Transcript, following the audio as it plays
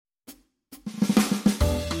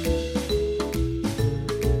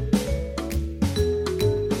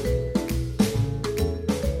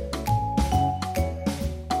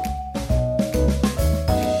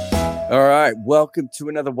All right, welcome to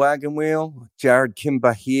another Wagon Wheel. Jared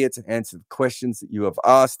Kimber here to answer the questions that you have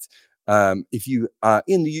asked. If you are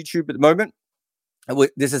in the YouTube at the moment,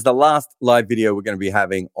 this is the last live video we're going to be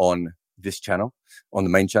having on this channel, on the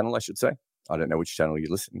main channel, I should say. I don't know which channel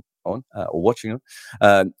you're listening on or watching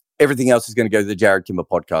on. Everything else is going to go to the Jared Kimber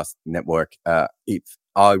Podcast Network.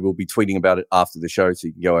 I will be tweeting about it after the show, so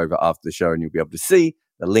you can go over after the show and you'll be able to see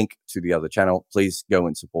the link to the other channel. Please go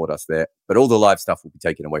and support us there. But all the live stuff will be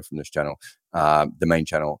taken away from this channel, the main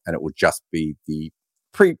channel, and it will just be the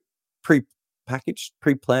pre-packaged,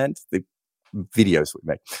 pre-planned, the videos we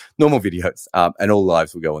make, normal videos, and all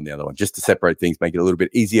lives will go on the other one, just to separate things, make it a little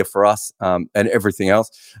bit easier for us and everything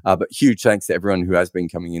else. But huge thanks to everyone who has been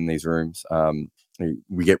coming in these rooms.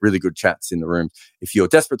 We get really good chats in the room. If you're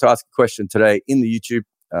desperate to ask a question today in the YouTube,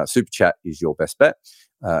 Super Chat is your best bet.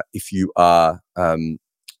 If you are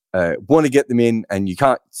want to get them in and you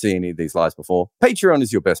can't see any of these lives before, Patreon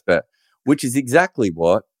is your best bet, which is exactly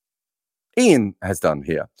what Ian has done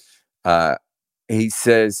here. He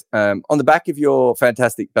says, on the back of your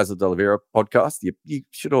fantastic Basil D'Oliveira podcast, you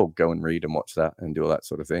should all go and read and watch that and do all that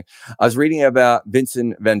sort of thing. I was reading about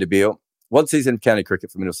Vincent van der Bijl. One season of county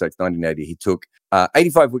cricket for Middlesex, 1980. He took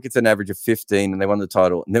 85 wickets, an average of 15, and they won the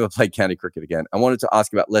title. Never played county cricket again. I wanted to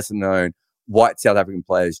ask about lesser-known white South African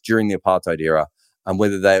players during the apartheid era and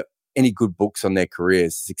whether they have any good books on their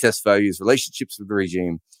careers, success values, relationships with the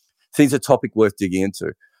regime. Seems a topic worth digging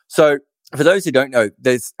into. So, for those who don't know,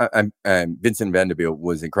 there's Vincent van der Bijl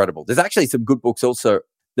was incredible. There's actually some good books also.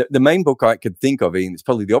 The main book I could think of, Ian, is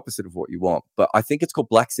probably the opposite of what you want, but I think it's called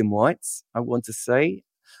Blacks in Whites, I want to say.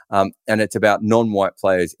 And it's about non-white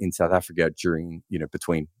players in South Africa during,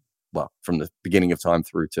 from the beginning of time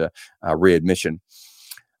through to readmission.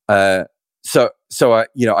 So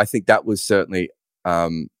I think that was certainly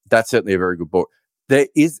that's certainly a very good book. There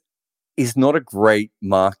is not a great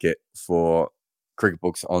market for cricket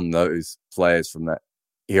books on those players from that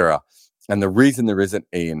era, and the reason there isn't,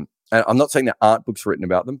 Ian, and I'm not saying there aren't books written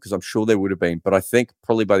about them because I'm sure there would have been, but I think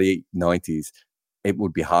probably by the 90s it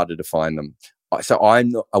would be harder to find them. So I'm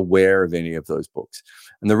not aware of any of those books,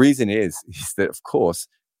 and the reason is that, of course,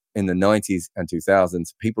 in the 90s and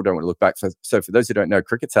 2000s, people don't want to look back. So for those who don't know,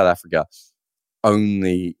 Cricket South Africa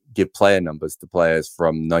only give player numbers to players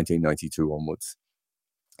from 1992 onwards.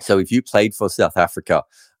 So if you played for South Africa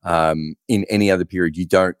in any other period, you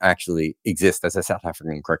don't actually exist as a South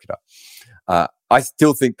African cricketer. I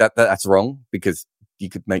still think that that's wrong, because you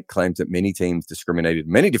could make claims that many teams discriminated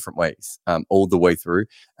in many different ways all the way through,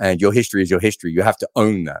 and your history is your history. You have to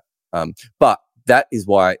own that. But that is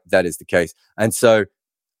why that is the case. And so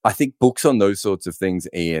I think books on those sorts of things,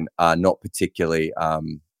 Ian, are not particularly,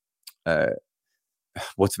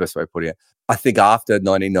 what's the best way of putting it? I think after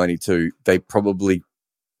 1992,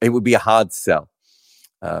 it would be a hard sell.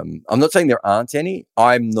 I'm not saying there aren't any.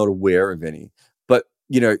 I'm not aware of any. But,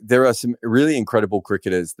 there are some really incredible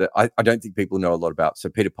cricketers that I don't think people know a lot about. So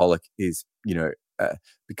Peter Pollock is,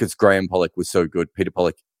 because Graham Pollock was so good, Peter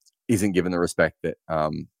Pollock isn't given the respect that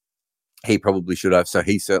he probably should have. So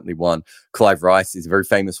he certainly won. Clive Rice is a very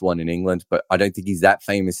famous one in England, but I don't think he's that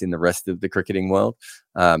famous in the rest of the cricketing world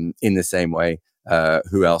in the same way.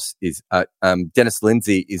 Who else is? Dennis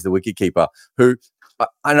Lindsay is the wicketkeeper who,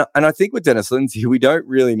 and I think with Dennis Lindsay, we don't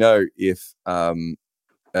really know if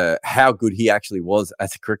how good he actually was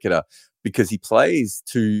as a cricketer, because he plays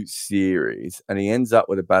 2 series and he ends up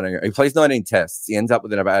with he plays 19 tests. He ends up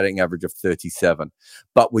with a batting average of 37.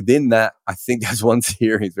 But within that, I think there's one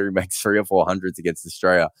series where he makes 300 or 400s against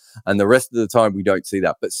Australia. And the rest of the time, we don't see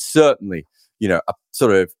that. But certainly, a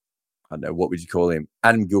sort of, I don't know, what would you call him?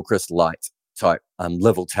 Adam Gilchrist light type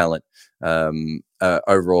level talent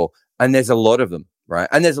overall. And there's a lot of them, right?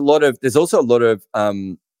 And there's also a lot of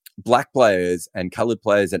black players and colored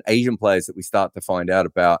players and Asian players that we start to find out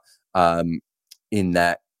about in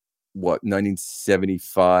that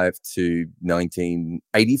 1975 to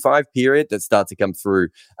 1985 period that start to come through,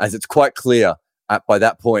 as it's quite clear by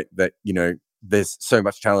that point that there's so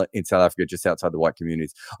much talent in South Africa just outside the white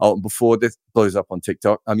communities. Before this blows up on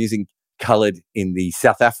TikTok, I'm using colored in the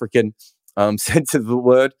South African sense of the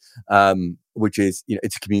word, which is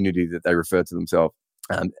it's a community that they refer to themselves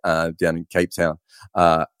down in Cape Town.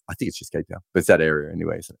 I think it's just Cape Town, but it's that area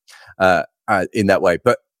anyway, isn't it? In that way.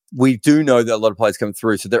 But we do know that a lot of players come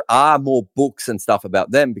through. So there are more books and stuff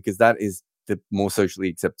about them, because that is the more socially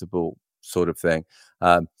acceptable sort of thing.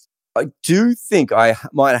 I do think I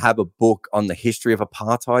might have a book on the history of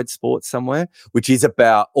apartheid sports somewhere, which is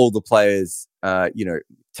about all the players,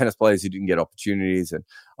 tennis players who didn't get opportunities. And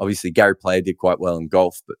obviously Gary Player did quite well in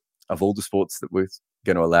golf, but of all the sports that we're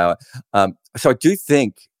going to allow it. So I do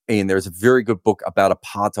think Ian, there is a very good book about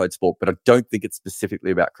apartheid sport, but I don't think it's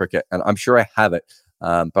specifically about cricket. And I'm sure I have it,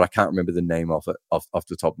 but I can't remember the name of it off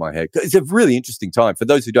the top of my head. It's a really interesting time for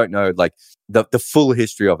those who don't know, like the full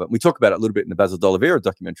history of it. We talk about it a little bit in the Basil D'Oliveira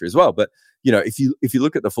documentary as well. But if you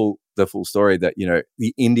look at the full story, that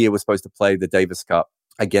the India was supposed to play the Davis Cup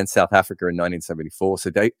against South Africa in 1974.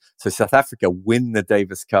 So South Africa win the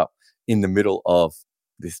Davis Cup in the middle of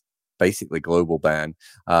this basically global ban.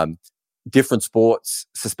 Different sports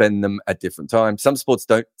suspend them at different times. Some sports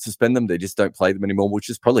don't suspend them. They just don't play them anymore,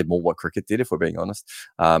 which is probably more what cricket did, if we're being honest.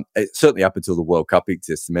 Certainly up until the World Cup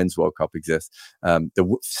exists, the Men's World Cup exists.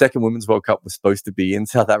 The second Women's World Cup was supposed to be in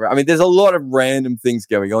South Africa. I mean, there's a lot of random things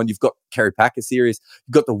going on. You've got Kerry Packer series.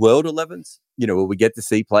 You've got the World 11s, where we get to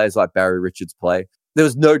see players like Barry Richards play. There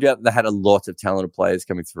was no doubt that they had a lot of talented players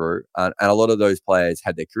coming through, and a lot of those players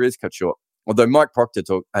had their careers cut short. Although Mike Proctor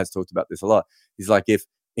has talked about this a lot. He's like,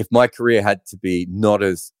 if my career had to be not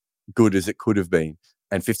as good as it could have been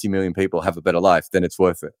and 50 million people have a better life, then it's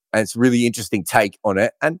worth it. And it's a really interesting take on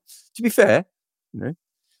it. And to be fair,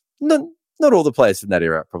 not all the players from that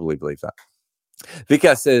era probably believe that.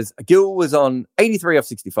 Vikas says, Gill was on 83 off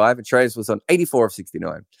 65 and Shreyas was on 84 off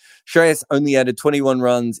 69. Shreyas only added 21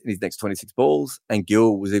 runs in his next 26 balls and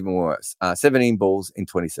Gill was even worse, 17 balls in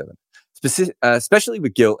 27. Especially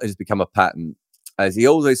with Gill, it has become a pattern as he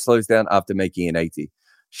always slows down after making an 80.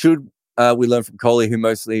 Should we learn from Kohli, who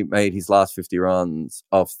mostly made his last 50 runs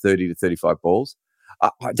off 30 to 35 balls?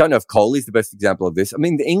 I don't know if Kohli is the best example of this. I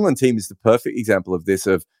mean, the England team is the perfect example of this.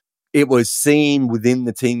 It was seen within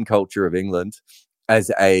the team culture of England as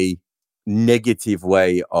a negative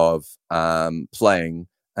way of playing.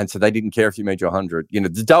 And so they didn't care if you made your 100. The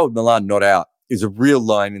Dawood Milan not out is a real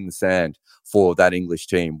line in the sand for that English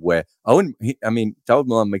team where Dawood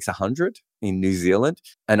Milan makes 100 in New Zealand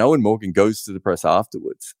and Owen Morgan goes to the press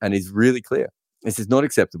afterwards and is really clear. This is not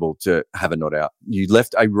acceptable to have a not out. You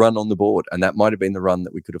left a run on the board and that might have been the run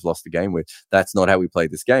that we could have lost the game with. That's not how we play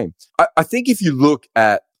this game. I think if you look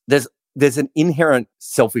at, there's an inherent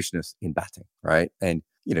selfishness in batting, right? And,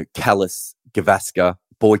 Callis, Gavaskar,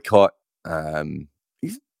 Boycott,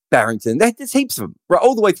 Barrington, there's heaps of them, right?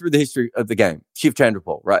 All the way through the history of the game. Shiv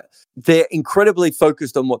Chandrapal, right? They're incredibly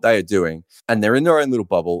focused on what they are doing and they're in their own little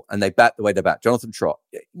bubble and they bat the way they bat. Jonathan Trott,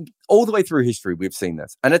 all the way through history, we've seen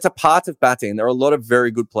this. And it's a part of batting. There are a lot of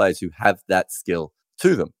very good players who have that skill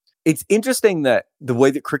to them. It's interesting that the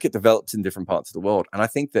way that cricket develops in different parts of the world, and I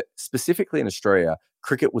think that specifically in Australia,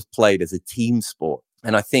 cricket was played as a team sport.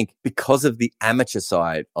 And I think because of the amateur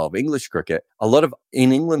side of English cricket, a lot of,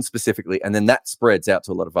 in England specifically, and then that spreads out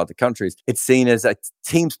to a lot of other countries, it's seen as a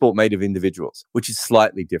team sport made of individuals, which is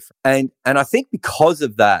slightly different. And I think because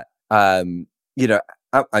of that, and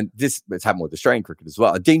this has happened with Australian cricket as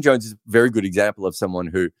well. Dean Jones is a very good example of someone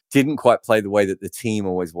who didn't quite play the way that the team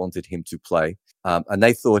always wanted him to play. And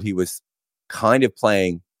they thought he was kind of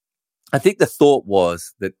playing. I think the thought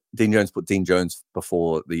was that Dean Jones put Dean Jones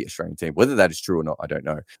before the Australian team. Whether that is true or not, I don't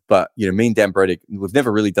know. But, me and Dan Bredig, we've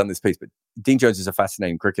never really done this piece, but Dean Jones is a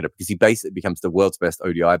fascinating cricketer because he basically becomes the world's best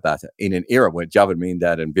ODI batter in an era where Javed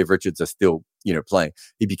Miandad and Viv Richards are still, playing.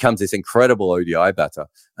 He becomes this incredible ODI batter.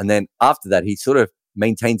 And then after that, he sort of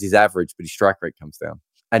maintains his average, but his strike rate comes down.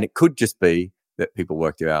 And it could just be that people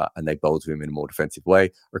worked it out and they bowled to him in a more defensive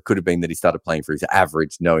way. Or it could have been that he started playing for his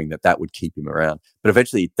average, knowing that would keep him around. But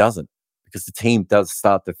eventually it doesn't. Because the team does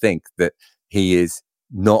start to think that he is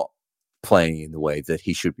not playing in the way that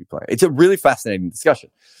he should be playing. It's a really fascinating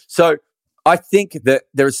discussion. So I think that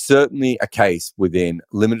there is certainly a case within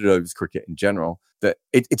limited overs cricket in general that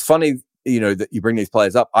it's funny, that you bring these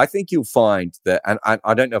players up. I think you'll find that, and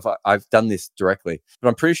I don't know if I've done this directly, but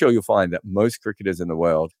I'm pretty sure you'll find that most cricketers in the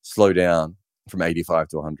world slow down from 85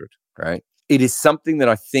 to 100, right? It is something that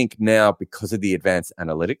I think now, because of the advanced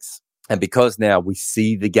analytics, and because now we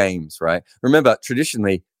see the games, right? Remember,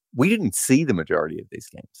 traditionally, we didn't see the majority of these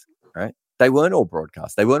games, right? They weren't all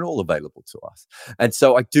broadcast. They weren't all available to us. And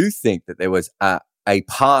so I do think that there was a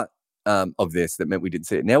part of this that meant we didn't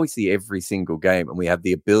see it. Now we see every single game and we have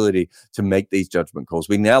the ability to make these judgment calls.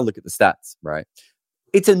 We now look at the stats, right?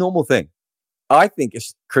 It's a normal thing. I think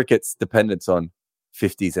cricket's dependence on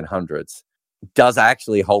 50s and 100s does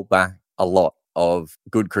actually hold back a lot of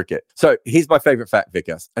good cricket. So here's my favorite fact,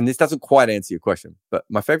 Vikas, and this doesn't quite answer your question, but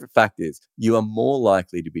my favorite fact is you are more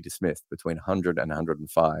likely to be dismissed between 100 and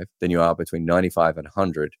 105 than you are between 95 and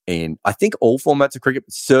 100 in, I think, all formats of cricket,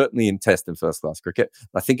 but certainly in test and first class cricket.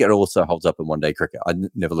 I think it also holds up in one day cricket. I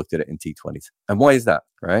never looked at it in T20s. And why is that,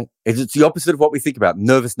 right? It's the opposite of what we think about,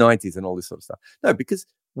 nervous 90s and all this sort of stuff. No, because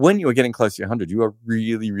when you are getting close to 100, you are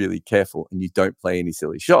really, really careful and you don't play any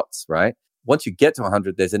silly shots, right? once you get to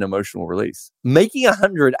 100, there's an emotional release. Making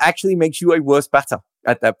 100 actually makes you a worse batter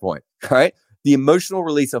at that point, right? The emotional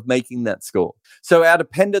release of making that score. So our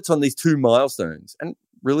dependence on these two milestones, and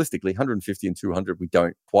realistically, 150 and 200, we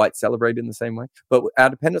don't quite celebrate in the same way. But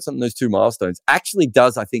our dependence on those two milestones actually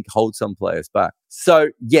does, I think, hold some players back. So,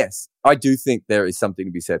 yes, I do think there is something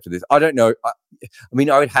to be said for this. I don't know. I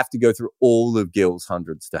would have to go through all of Gil's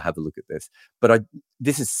hundreds to have a look at this. But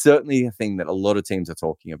this is certainly a thing that a lot of teams are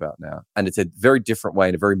talking about now. And it's a very different way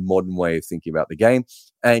and a very modern way of thinking about the game.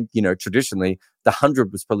 And, traditionally, the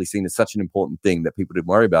 100 was probably seen as such an important thing that people didn't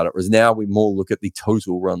worry about it, whereas now we more look at the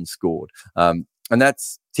total runs scored. And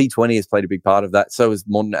that's T20 has played a big part of that. So has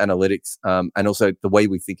modern analytics and also the way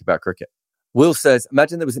we think about cricket. Will says,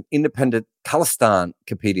 imagine there was an independent Khalistan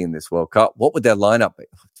competing in this World Cup. What would their lineup be?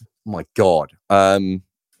 Oh my God. I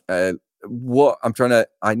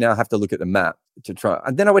now have to look at the map to try.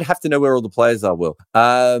 And then I would have to know where all the players are, Will.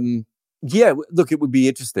 Look, it would be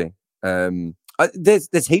interesting.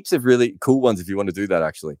 There's heaps of really cool ones if you want to do that,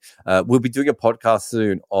 actually. We'll be doing a podcast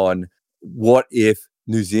soon on what if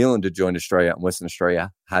New Zealand had joined Australia and Western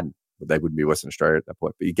Australia hadn't. But they wouldn't be Western Australia at that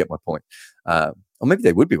point, but you get my point. Or maybe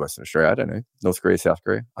they would be Western Australia. I don't know. North Korea, South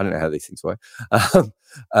Korea. I don't know how these things work. It's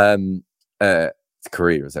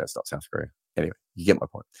Korea, is that? It's not South Korea. Anyway, you get my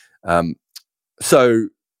point.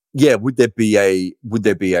 Would there be a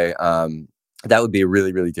that would be a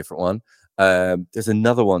really, really different one. There's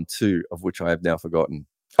another one too, of which I have now forgotten.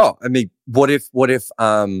 What if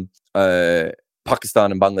Pakistan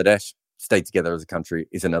and Bangladesh stay together as a country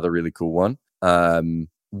is another really cool one. There's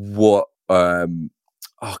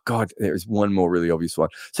one more really obvious one.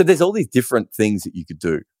 So there's all these different things that you could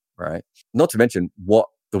do, right? Not to mention what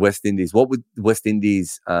would the West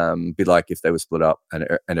Indies be like if they were split up and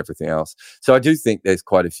everything else. So I do think there's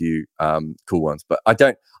quite a few cool ones, but I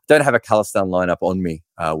don't have a Khalistan lineup on me,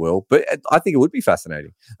 Will, but I think it would be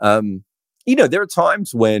fascinating. There are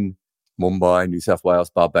times when Mumbai, New South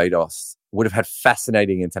Wales, Barbados would have had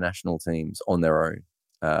fascinating international teams on their own.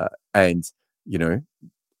 And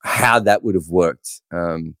how that would have worked.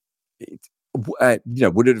 Would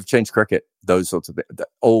it have changed cricket? Those sorts of things.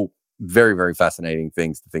 All very, very fascinating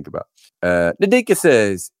things to think about. Nadika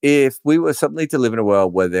says, if we were suddenly to live in a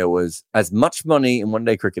world where there was as much money in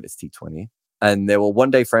one-day cricket as T20, and there were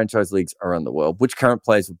one-day franchise leagues around the world, which current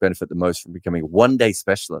players would benefit the most from becoming one-day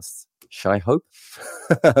specialists? Shai Hope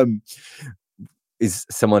is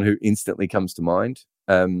someone who instantly comes to mind.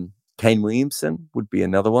 Kane Williamson would be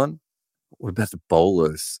another one. What about the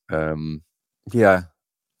bowlers? I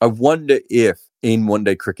wonder if in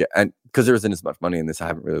one-day cricket, and because there isn't as much money in this, I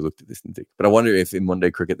haven't really looked at this in depth, but I wonder if in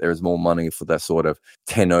one-day cricket there is more money for that sort of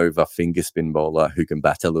 10-over finger spin bowler who can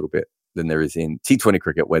bat a little bit than there is in T20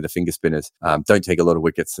 cricket, where the finger spinners don't take a lot of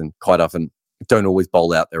wickets and quite often don't always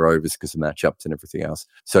bowl out their overs because of matchups and everything else.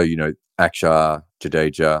 So, Akshar,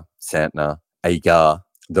 Jadeja, Santner, Agar,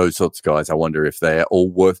 those sorts of guys, I wonder if they're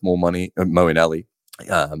all worth more money. Moeen Ali,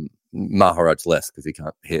 Maharaj less because he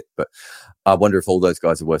can't hit, but I wonder if all those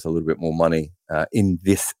guys are worth a little bit more money in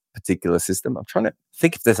this particular system. I'm trying to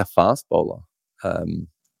think if there's a fast bowler. And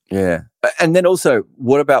then also,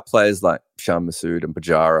 what about players like Shan Masood and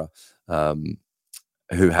Pujara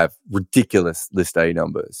who have ridiculous list A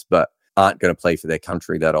numbers but aren't going to play for their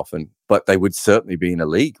country that often, but they would certainly be in a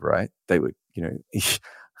league, right? They would, if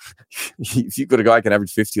you've got a guy who can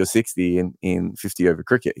average 50 or 60 in 50 over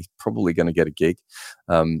cricket, he's probably going to get a gig.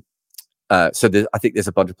 I think there's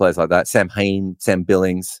a bunch of players like that. Sam Hain, Sam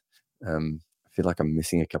Billings. I feel like I'm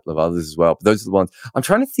missing a couple of others as well. But those are the ones. I'm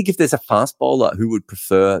trying to think if there's a fast bowler who would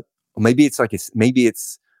prefer, or maybe it's a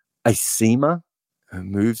seamer who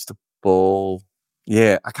moves the ball.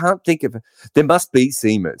 Yeah, I can't think of. There must be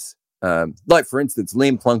seamers. Like for instance,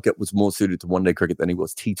 Liam Plunkett was more suited to one-day cricket than he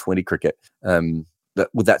was T20 cricket.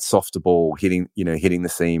 With that softer ball hitting the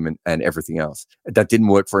seam and everything else. That didn't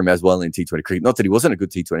work for him as well in T20 cricket. Not that he wasn't a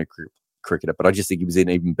good T20 cricketer, but I just think he was an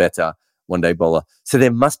even better one-day bowler. So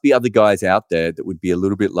there must be other guys out there that would be a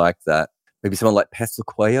little bit like that. Maybe someone like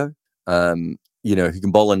Pesluquayo, who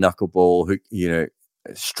can bowl a knuckleball, who,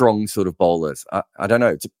 strong sort of bowlers. I don't know.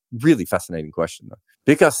 It's a really fascinating question, though.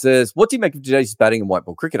 Vikas says, what do you make of today's batting in white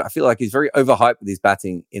ball cricket? I feel like he's very overhyped with his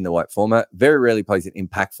batting in the white format. Very rarely plays in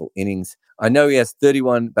impactful innings. I know he has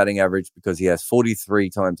 31 batting average because he has 43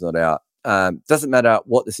 times not out. Doesn't matter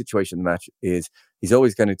what the situation of the match is. He's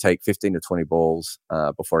always going to take 15 to 20 balls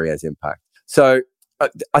before he has impact. So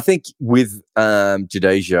I think with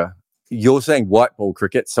Jadeja, you're saying white ball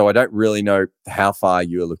cricket, so I don't really know how far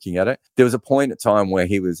you are looking at it. There was a point in time where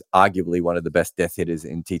he was arguably one of the best death hitters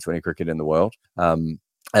in T20 cricket in the world.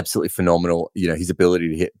 absolutely phenomenal. His ability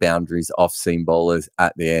to hit boundaries off seam bowlers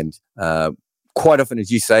at the end. Quite often, as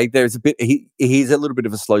you say, there's a bit. He's a little bit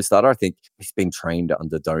of a slow starter. I think he's been trained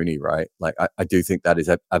under Dhoni, right? Like I do think that is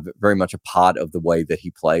a very much a part of the way that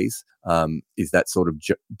he plays. Is that sort of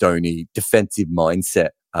Dhoni defensive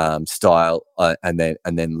mindset style, and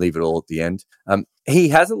then leave it all at the end. He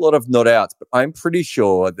has a lot of not outs, but I'm pretty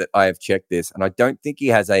sure that I have checked this, and I don't think he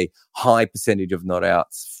has a high percentage of not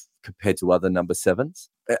outs compared to other number sevens.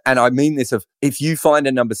 And I mean this of if you find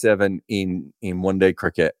a number seven in one day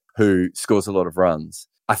cricket who scores a lot of runs,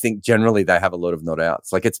 I think generally they have a lot of not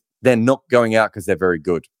outs. Like they're not going out because they're very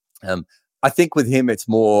good. I think with him, it's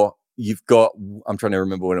more you've got, I'm trying to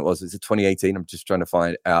remember when it was. Is it 2018? I'm just trying to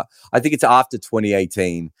find out. I think it's after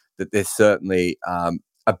 2018 that there's certainly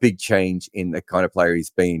a big change in the kind of player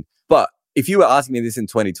he's been. But if you were asking me this in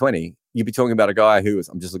 2020, you'd be talking about a guy who was,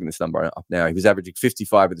 I'm just looking this number up now, he was averaging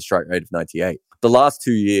 55 with a strike rate of 98. The last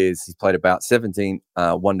 2 years, he's played about 17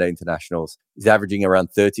 one-day internationals. He's averaging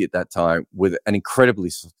around 30 at that time with an incredibly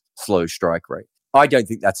slow strike rate. I don't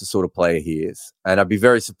think that's the sort of player he is. And I'd be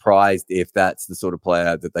very surprised if that's the sort of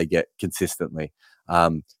player that they get consistently.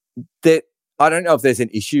 That I don't know if there's an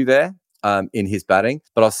issue there in his batting,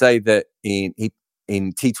 but I'll say that in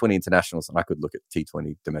T20 internationals, and I could look at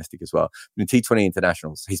T20 domestic as well, but in T20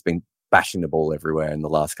 internationals, he's been bashing the ball everywhere in the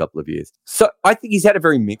last couple of years. So I think he's had a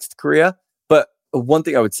very mixed career. But one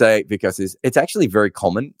thing I would say, because is it's actually very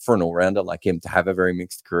common for an all-rounder like him to have a very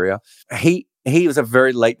mixed career. He was a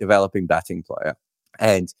very late developing batting player,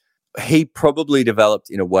 and he probably developed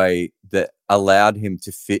in a way that allowed him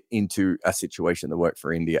to fit into a situation that worked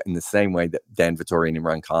for India in the same way that Dan Vettori and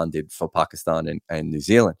Imran Khan did for Pakistan and New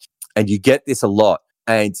Zealand. And you get this a lot.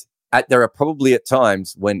 And there are probably at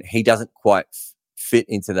times when he doesn't quite fit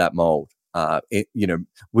into that mold.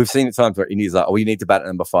 We've seen at times where India's like, oh, you need to bat at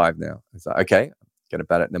number 5 now. It's like, okay, I'm going to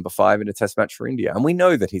bat at number 5 in a test match for India. And we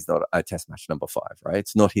know that he's not a test match number 5, right?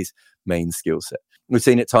 It's not his main skill set. We've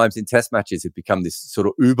seen at times in test matches, it's become this sort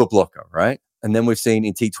of uber blocker, right? And then we've seen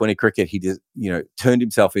in T20 cricket, he just, turned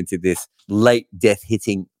himself into this late death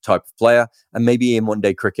hitting type of player. And maybe in one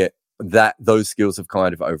day cricket, that those skills have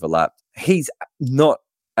kind of overlapped. He's not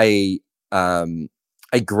a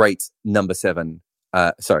great number 7.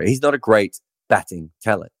 He's not a great batting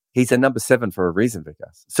talent. He's a number 7 for a reason,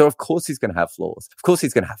 Vikas. So of course he's going to have flaws. Of course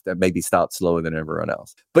he's going to have to maybe start slower than everyone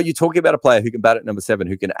else. But you're talking about a player who can bat at number 7,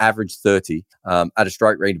 who can average 30 at a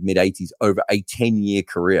strike rate of mid-80s over a 10-year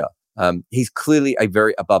career. He's clearly a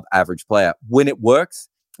very above average player. When it works,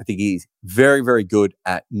 I think he's very, very good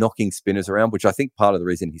at knocking spinners around, which I think part of the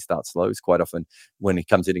reason he starts slow is quite often when he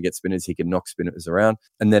comes in and gets spinners, he can knock spinners around.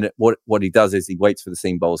 And then what he does is he waits for the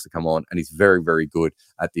seam bowlers to come on, and he's very, very good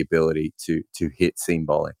at the ability to hit seam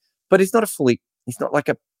bowling. But he's not like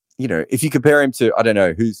a, if you compare him to, I don't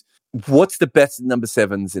know, what's the best number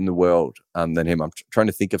 7s in the world than him? I'm trying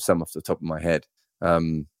to think of some off the top of my head.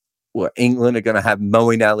 England are going to have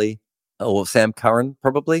Moeen Ali or Sam Curran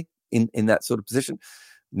probably in that sort of position.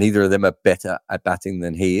 Neither of them are better at batting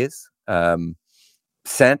than he is.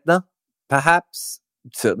 Santner, perhaps,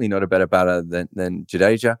 certainly not a better batter than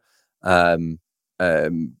Jadeja.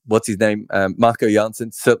 What's his name? Marco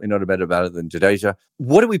Janssen, certainly not a better batter than Jadeja.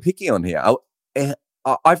 What are we picking on here?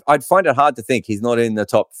 I'd find it hard to think he's not in the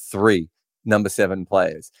top 3 number 7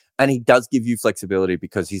 players. And he does give you flexibility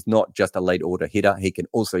because he's not just a late order hitter. He can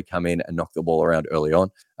also come in and knock the ball around early on.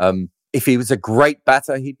 If he was a great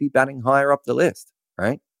batter, he'd be batting higher up the list.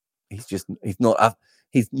 Right? He's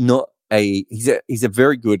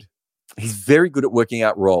very good at working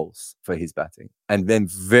out roles for his batting, and then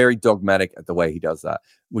very dogmatic at the way he does that,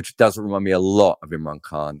 which does remind me a lot of Imran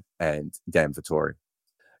Khan and Dan Vettori.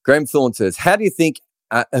 Graham Thorne says, who do you think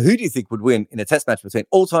would win in a test match between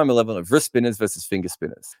all-time 11 of wrist spinners versus finger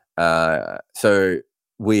spinners? So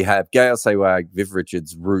we have Gail Sehwag, Viv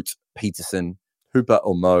Richards, Root, Peterson, Hooper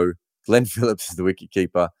or Mo, Glenn Phillips is the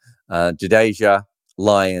wicketkeeper, Jadeja,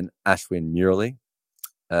 Lyon, Ashwin, Murali.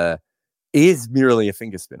 Is Murali a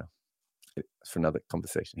finger spinner? That's for another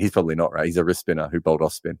conversation. He's probably not, right? He's a wrist spinner who bowled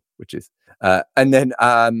off spin, which is. And then,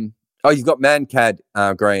 you've got Mankad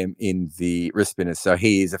Graham in the wrist spinners. So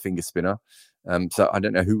he is a finger spinner. So I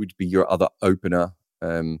don't know who would be your other opener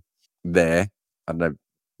there. I don't know.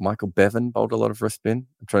 Michael Bevan bowled a lot of wrist spin.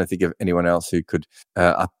 I'm trying to think of anyone else who could,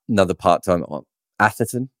 another part-time.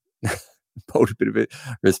 Atherton bowled a bit of it,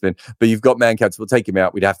 wrist spin. But you've got Mankad, so we'll take him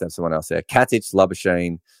out. We'd have to have someone else there. Katic,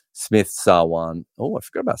 Labuschagne, Smith, Sarwan. Oh, I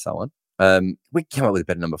forgot about Sarwan. We came up with a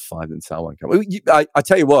better number 5 than Sarwan. I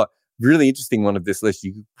tell you what, really interesting one of this list.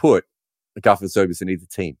 You could put Gaffer Sobis in either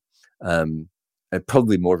team. And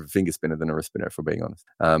probably more of a finger spinner than a wrist spinner, if we're being honest.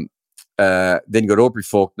 Then you got Aubrey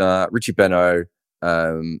Faulkner, Richie Benaud,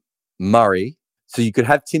 Murray. So you could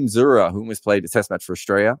have Tim Zura, who almost played a test match for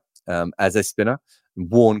Australia, as a spinner,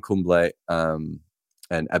 Warren Kumble, and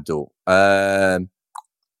Abdul. Who's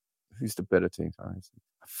the better team? I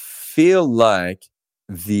feel like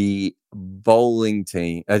the bowling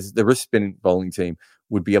team, as the wrist spinning bowling team,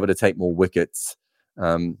 would be able to take more wickets.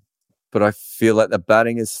 But I feel like the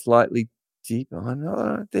batting is slightly deeper. I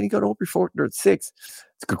know. Then you got Aubrey Faulkner at 6.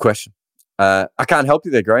 It's a good question. I can't help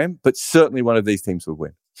you there, Graham, but certainly one of these teams would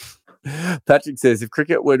win. Patrick says, if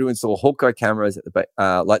cricket were to install Hawkeye cameras at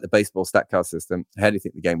the like the baseball StatCast system, how do you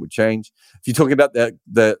think the game would change? If you're talking about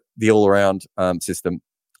the all-around system,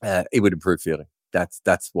 it would improve fielding.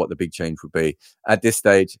 That's what the big change would be at this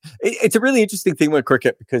stage. It's a really interesting thing with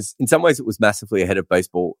cricket because in some ways it was massively ahead of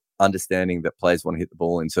baseball, understanding that players want to hit the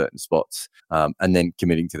ball in certain spots and then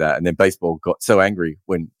committing to that. And then baseball got so angry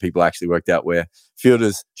when people actually worked out where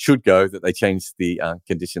fielders should go that they changed the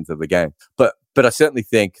conditions of the game. But I certainly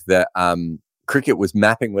think that cricket was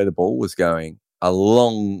mapping where the ball was going a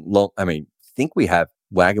long, I think we have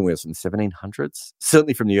wagon wheels from the 1700s,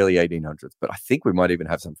 certainly from the early 1800s, but I think we might even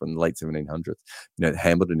have some from the late 1700s, the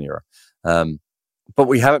Hambledon era. But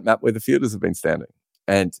we haven't mapped where the fielders have been standing.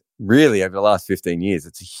 And really, over the last 15 years,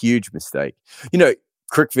 it's a huge mistake.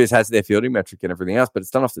 CricViz has their fielding metric and everything else, but it's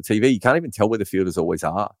done off the TV. You can't even tell where the fielders always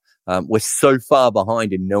are. We're so far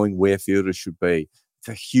behind in knowing where fielders should be. It's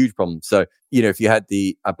a huge problem. So, if you had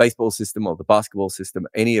the baseball system or the basketball system,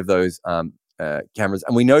 any of those cameras,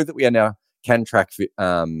 and we know that we are now can track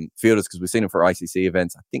fielders because we've seen it for ICC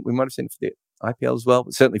events. I think we might have seen it for the IPL as well,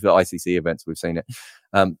 but certainly for the ICC events, we've seen it.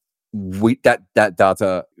 That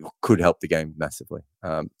data could help the game massively.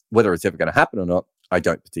 Whether it's ever going to happen or not, I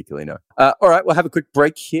don't particularly know. All right, we'll have a quick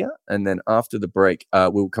break here. And then after the break,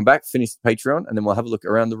 we'll come back, finish the Patreon, and then we'll have a look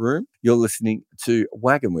around the room. You're listening to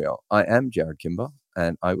Wagon Wheel. I am Jared Kimber,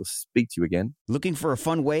 and I will speak to you again. Looking for a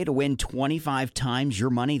fun way to win 25 times your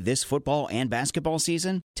money this football and basketball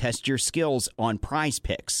season? Test your skills on Prize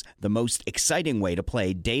Picks, the most exciting way to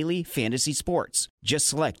play daily fantasy sports. Just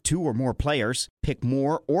select 2 or more players, pick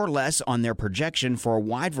more or less on their projection for a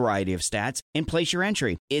wide variety of stats, and place your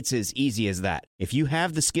entry. It's as easy as that. If you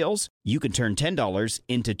have the skills, you can turn $10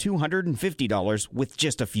 into $250 with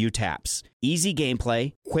just a few taps. Easy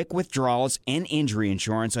gameplay, quick withdrawals, and injury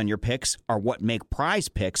insurance on your picks are what make Prize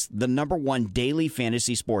Picks the #1 daily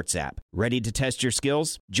fantasy sports app. Ready to test your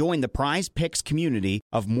skills? Join the Prize Picks community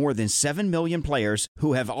of more than 7 million players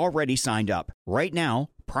who have already signed up. Right now,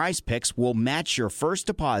 Prize Picks will match your first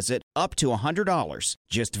deposit up to $100.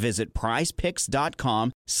 Just visit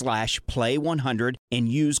prizepicks.com/play100 and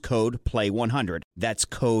use code play100. That's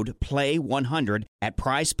code play100 at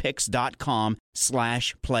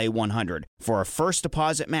prizepicks.com/play100 for a first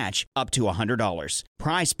deposit match up to $100.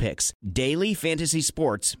 Prize Picks, daily fantasy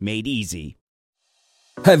sports made easy.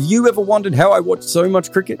 Have you ever wondered how I watch so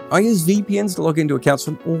much cricket? I use VPNs to log into accounts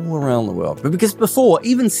from all around the world. But because before,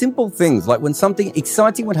 even simple things like when something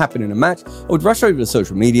exciting would happen in a match, I would rush over to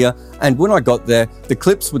social media, and when I got there, the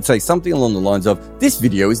clips would say something along the lines of, "This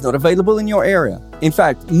video is not available in your area." In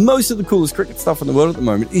fact, most of the coolest cricket stuff in the world at the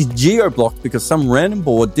moment is geo-blocked because some random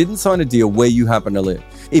board didn't sign a deal where you happen to live.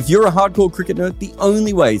 If you're a hardcore cricket nerd, the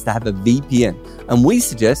only way is to have a VPN, and we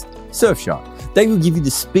suggest Surfshark. They will give you the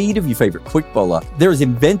speed of your favorite quick bowler. They're as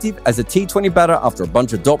inventive as a T20 batter after a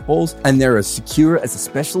bunch of dot balls, and they're as secure as a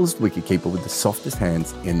specialist wicketkeeper with the softest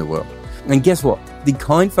hands in the world. And guess what? The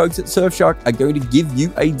kind folks at Surfshark are going to give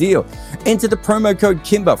you a deal. Enter the promo code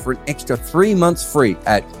Kimber for an extra 3 months free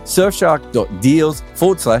at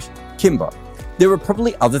surfshark.deals/Kimber. There are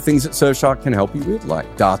probably other things that Surfshark can help you with, like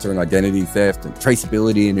data and identity theft and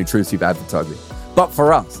traceability and intrusive advertising. But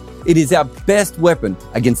for us, it is our best weapon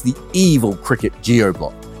against the evil cricket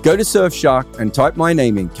geo-block. Go to Surfshark and type my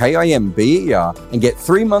name in, KIMBER, and get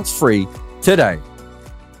 3 months free today.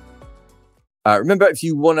 Remember, if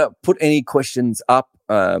you want to put any questions up,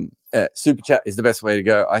 Super Chat is the best way to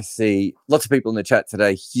go. I see lots of people in the chat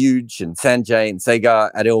today, Huge and Sanjay and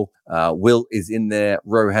Sagar, Adil, Will is in there,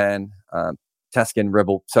 Rohan, Taskin,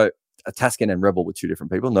 Rebel. So a Taskin and Rebel were 2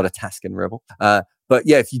 different people, not a Taskin Rebel. But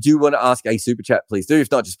yeah, if you do want to ask a Super Chat, please do. If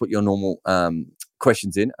not, just put your normal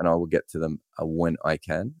questions in and I will get to them when I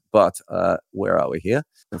can. But where are we here?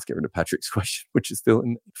 Let's get rid of Patrick's question, which is still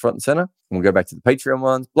in front and center. And we'll go back to the Patreon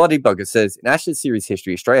ones. Bloody Bugger says, in Ashes series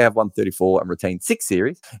history, Australia have won 34 and retained 6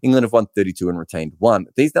 series. England have won 32 and retained 1.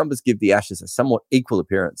 These numbers give the Ashes a somewhat equal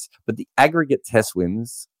appearance, but the aggregate test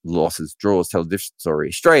wins, losses, draws tell a different story.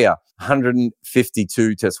 Australia,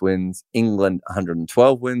 152 test wins. England,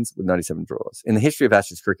 112 wins with 97 draws. In the history of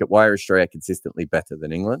Ashes cricket, why are Australia consistently better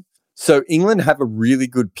than England? So England have a really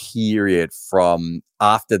good period from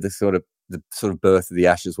after the sort of birth of the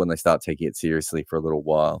Ashes when they start taking it seriously for a little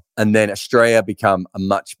while. And then Australia become a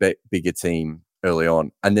much bigger team early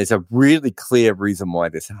on. And there's a really clear reason why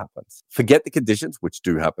this happens. Forget the conditions, which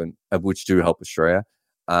do happen, which do help Australia.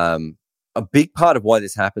 A big part of why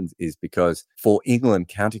this happens is because for England,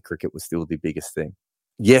 county cricket was still the biggest thing.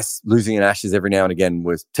 Yes, losing an Ashes every now and again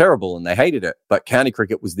was terrible and they hated it, but county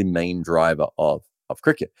cricket was the main driver of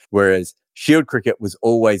cricket. Whereas Shield cricket was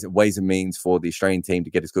always ways and means for the Australian team to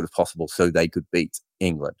get as good as possible so they could beat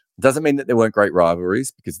England. Doesn't mean that there weren't great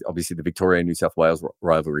rivalries, because obviously the Victoria-New South Wales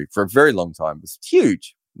rivalry for a very long time was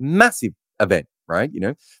huge, massive event, right?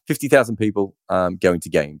 50,000 people going to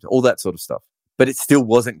games, all that sort of stuff. But it still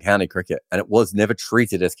wasn't county cricket, and it was never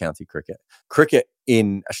treated as county cricket. Cricket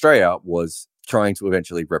in Australia was trying to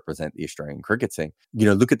eventually represent the Australian cricket team.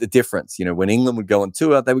 Look at the difference. When England would go on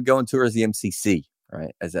tour, they would go on tour as the MCC,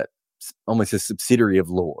 right? As almost a subsidiary of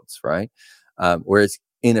Lords, right? Whereas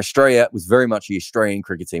in Australia, it was very much the Australian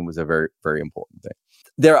cricket team was a very, very important thing.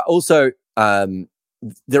 There are also, I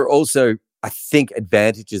think,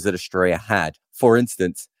 advantages that Australia had. For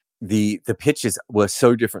instance, the pitches were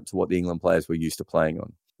so different to what the England players were used to playing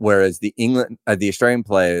on. Whereas the Australian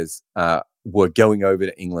players were going over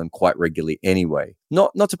to England quite regularly anyway.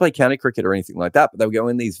 Not to play county cricket or anything like that, but they were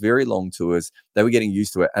going these very long tours. They were getting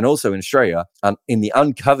used to it. And also in Australia, in the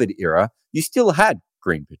uncovered era, you still had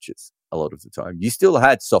green pitches a lot of the time. You still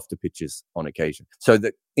had softer pitches on occasion. So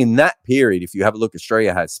that in that period, if you have a look,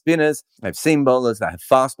 Australia has spinners, they have seam bowlers, they have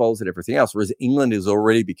fast bowlers and everything else, whereas England is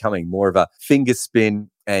already becoming more of a finger spin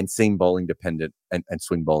and seam bowling dependent and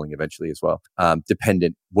swing bowling eventually as well,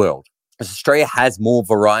 dependent world. As Australia has more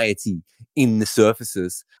variety in the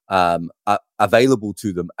surfaces available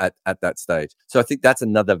to them at that stage. So I think that's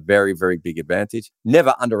another very, very big advantage.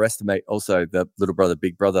 Never underestimate also the little brother,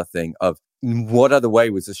 big brother thing of what other way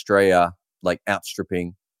was Australia like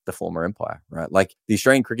outstripping the former empire, right? Like the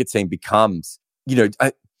Australian cricket team becomes,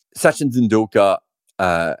 Sachin Tendulkar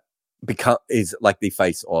is like the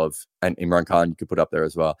face of, and Imran Khan you could put up there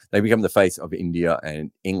as well. They become the face of India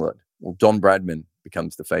and England. Well, Don Bradman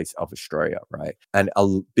becomes the face of Australia, right? And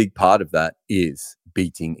a big part of that is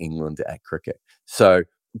beating England at cricket. So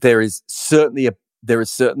there is certainly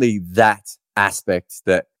that aspect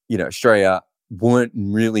that, Australia weren't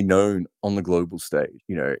really known on the global stage.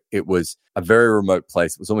 It was a very remote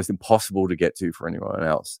place. It was almost impossible to get to for anyone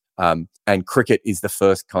else. And cricket is the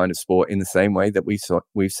first kind of sport in the same way that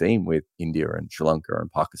we've seen with India and Sri Lanka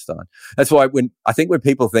and Pakistan. That's why when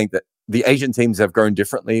people think that the Asian teams have grown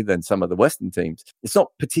differently than some of the Western teams, it's not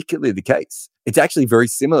particularly the case. It's actually very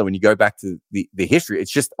similar when you go back to the history.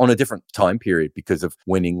 It's just on a different time period because of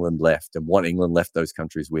when England left and what England left those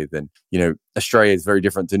countries with. And, Australia is very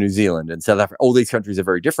different to New Zealand and South Africa. All these countries are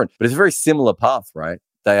very different, but it's a very similar path, right?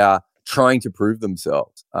 They are trying to prove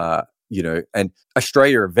themselves, and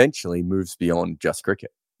Australia eventually moves beyond just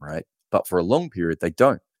cricket, right? But for a long period, they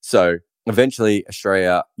don't. So eventually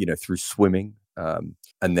Australia, through swimming,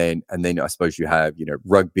 and then I suppose you have,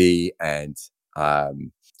 rugby and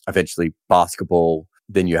eventually basketball.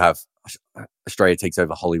 Then you have Australia takes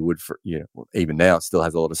over Hollywood for, even now it still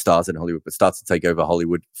has a lot of stars in Hollywood, but starts to take over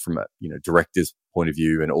Hollywood from a, director's point of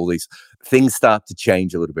view, and all these things start to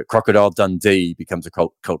change a little bit. Crocodile Dundee becomes a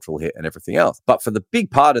cultural hit and everything else. But for the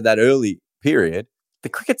big part of that early period, the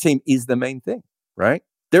cricket team is the main thing, right?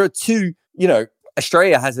 There are two,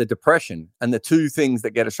 Australia has a depression, and the two things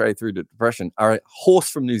that get Australia through the depression are a horse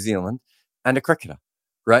from New Zealand and a cricketer,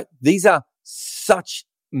 right? These are such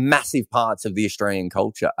massive parts of the Australian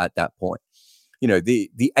culture at that point.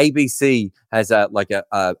 The ABC has a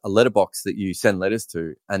letterbox that you send letters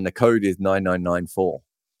to, and the code is 9994,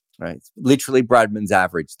 right? It's literally Bradman's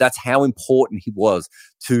average. That's how important he was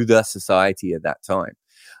to the society at that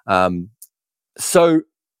time. So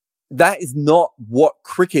that is not what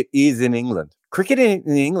cricket is in England. Cricket in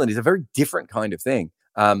England is a very different kind of thing.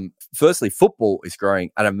 Firstly, football is growing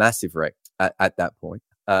at a massive rate at that point.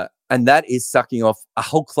 And that is sucking off a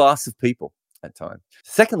whole class of people at times.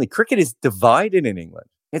 Secondly, cricket is divided in England.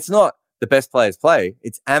 It's not the best players play.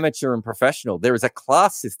 It's amateur and professional. There is a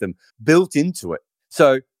class system built into it.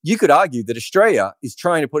 So you could argue that Australia is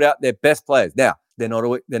trying to put out their best players. Now, they're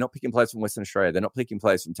not picking players from Western Australia. They're not picking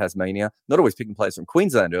players from Tasmania. Not always picking players from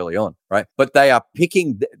Queensland early on, right? But they are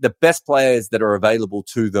picking the best players that are available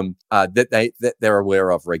to them that they're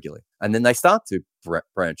aware of regularly. And then they start to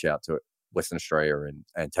branch out to Western Australia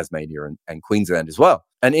and Tasmania and Queensland as well.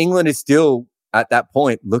 And England is still at that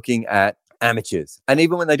point looking at amateurs. And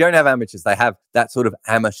even when they don't have amateurs, they have that sort of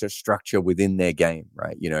amateur structure within their game,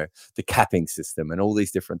 right? The capping system and all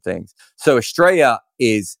these different things. So Australia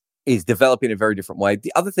is is developing in a very different way.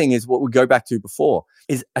 The other thing is what we go back to before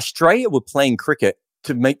is Australia were playing cricket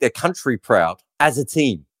to make their country proud as a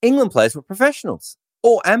team. England players were professionals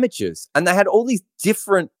or amateurs, and they had all these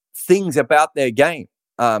different things about their game.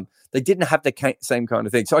 They didn't have the same kind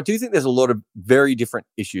of thing. So I do think there's a lot of very different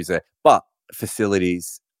issues there. But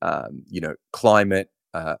facilities, climate,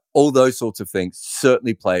 all those sorts of things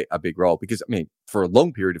certainly play a big role. Because, I mean, for a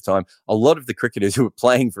long period of time, a lot of the cricketers who were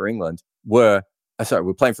playing for England were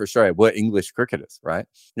playing for Australia, were English cricketers, right?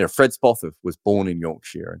 Fred Spofforth was born in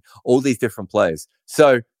Yorkshire and all these different players.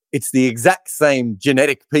 So it's the exact same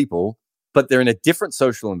genetic people, but they're in a different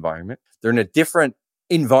social environment. They're in a different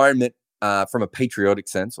environment from a patriotic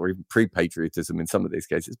sense, or even pre-patriotism in some of these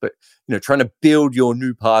cases, but trying to build your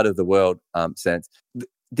new part of the world sense.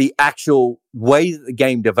 The actual way that the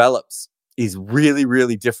game develops is really,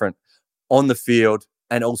 really different on the field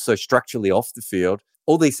and also structurally off the field.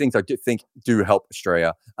 All these things I do think do help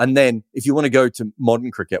Australia. And then if you want to go to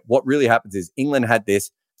modern cricket, what really happens is England had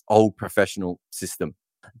this old professional system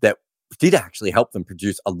that did actually help them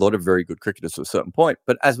produce a lot of very good cricketers to a certain point.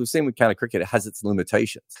 But as we've seen with county cricket, it has its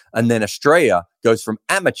limitations. And then Australia goes from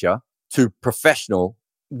amateur to professional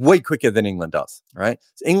way quicker than England does, right?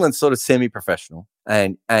 So England's sort of semi-professional,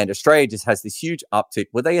 and Australia just has this huge uptick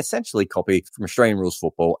where they essentially copy from Australian rules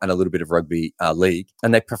football and a little bit of rugby league,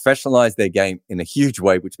 and they professionalize their game in a huge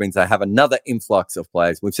way, which means they have another influx of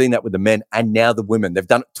players. We've seen that with the men and now the women. They've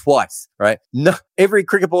done it twice, right? No, every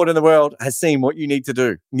cricket board in the world has seen what you need to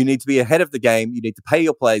do. You need to be ahead of the game. You need to pay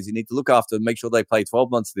your players. You need to look after them, make sure they play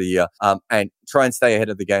 12 months of the year, and try and stay ahead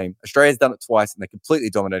of the game. Australia's done it twice, and they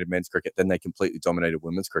completely dominated men's cricket. Then they completely dominated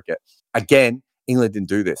women's cricket. Again, England didn't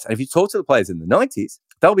do this. And if you talk to the players in the 90s,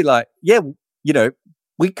 they'll be like, yeah,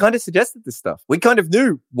 we kind of suggested this stuff. We kind of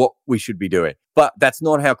knew what we should be doing. But that's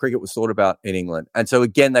not how cricket was thought about in England. And so,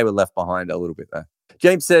 again, they were left behind a little bit there.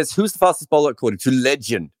 James says, who's the fastest bowler according to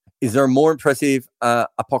legend? Is there a more impressive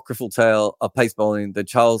apocryphal tale of pace bowling than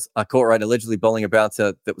Charles Courtright allegedly bowling a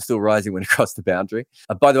bouncer that was still rising when across the boundary?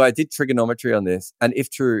 By the way, I did trigonometry on this, and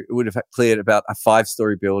if true, it would have cleared about a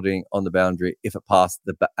 5-story building on the boundary if it passed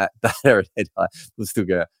the batter at head high. We'll still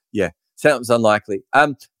go, yeah, sounds unlikely.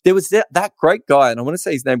 There was that great guy, and I want to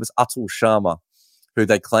say his name was Atul Sharma, who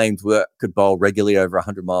they claimed could bowl regularly over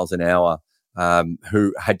 100 miles an hour,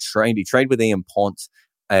 who had trained with Ian Pont,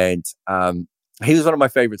 and he was one of my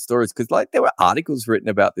favorite stories because, there were articles written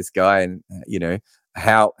about this guy and,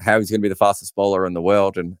 how he's going to be the fastest bowler in the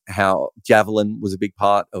world and how javelin was a big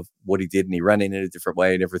part of what he did, and he ran in a different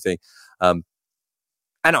way and everything. And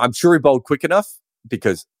I'm sure he bowled quick enough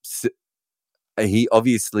because he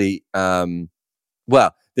obviously, there's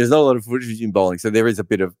not a lot of footage in bowling, so there is a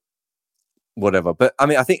bit of whatever. But, I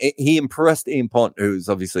mean, I think he impressed Ian Pont, who's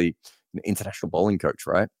obviously an international bowling coach,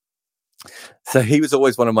 right? So he was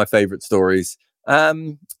always one of my favorite stories.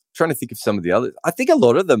 Trying to think of some of the others. I think a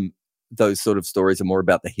lot of them, those sort of stories are more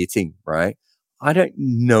about the hitting, right? I don't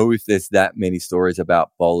know if there's that many stories about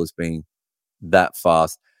bowlers being that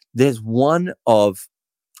fast. There's one of,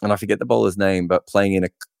 and I forget the bowler's name, but playing in a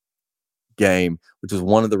game, which was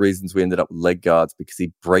one of the reasons we ended up with leg guards, because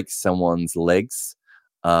he breaks someone's legs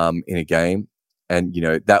in a game. And,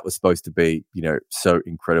 that was supposed to be, so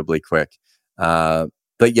incredibly quick.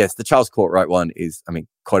 But yes, the Charles Courtright one is, I mean,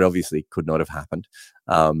 quite obviously could not have happened.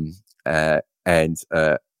 I,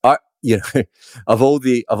 of all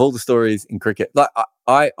the stories in cricket,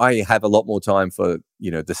 I have a lot more time for,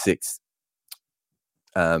 the 6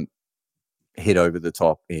 hit over the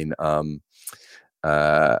top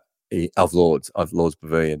of Lord's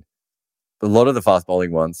Pavilion. A lot of the fast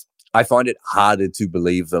bowling ones, I find it harder to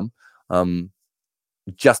believe them,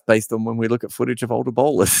 just based on when we look at footage of older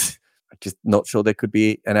bowlers. I'm just not sure there could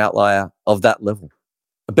be an outlier of that level.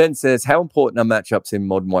 Ben says, how important are matchups in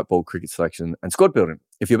modern white ball cricket selection and squad building?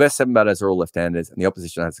 If your best 7 batters are all left-handers and the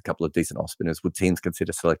opposition has a couple of decent off-spinners, would teams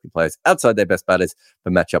consider selecting players outside their best batters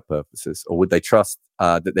for matchup purposes? Or would they trust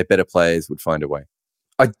that their better players would find a way?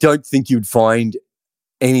 I don't think you'd find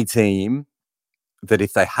any team that,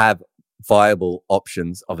 if they have viable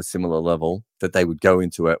options of a similar level, that they would go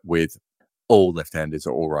into it with all left-handers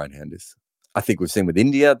or all right-handers. I think we've seen with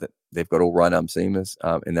India that they've got all right-arm seamers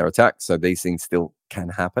in their attack, so these things still can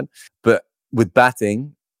happen. But with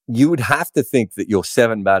batting, you would have to think that your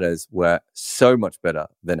 7 batters were so much better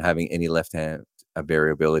than having any left-hand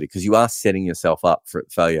variability, because you are setting yourself up for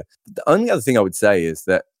failure. The only other thing I would say is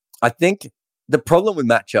that I think the problem with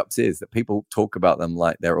matchups is that people talk about them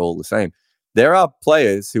like they're all the same. There are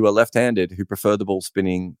players who are left-handed who prefer the ball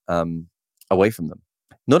spinning away from them.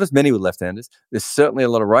 Not as many with left-handers. There's certainly a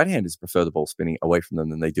lot of right-handers prefer the ball spinning away from them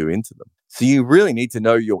than they do into them. So you really need to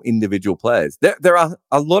know your individual players. There are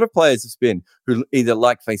a lot of players of spin who either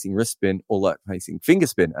like facing wrist spin or like facing finger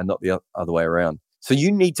spin and not the other way around. So you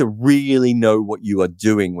need to really know what you are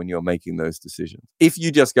doing when you're making those decisions. If you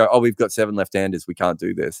just go, we've got 7 left-handers, we can't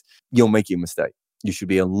do this, you're making a mistake. You should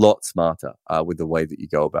be a lot smarter with the way that you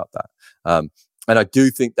go about that. And I do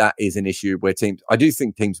think that is an issue where teams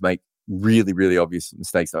make really, really obvious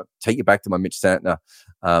mistakes. I'll take you back to my Mitch Santner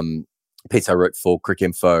piece I wrote for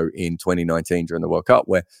Cricinfo in 2019 during the World Cup,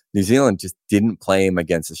 where New Zealand just didn't play him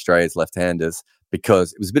against Australia's left-handers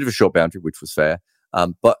because it was a bit of a short boundary, which was fair.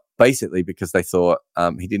 But basically because they thought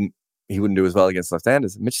he wouldn't do as well against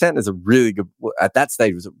left-handers. Mitch Santner's at that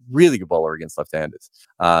stage was a really good bowler against left-handers.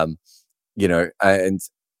 And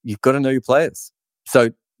you've got to know your players. So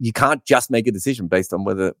you can't just make a decision based on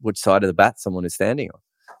which side of the bat someone is standing on.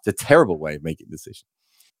 It's a terrible way of making a decision.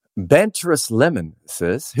 Banterous Lemon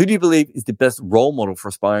says, who do you believe is the best role model for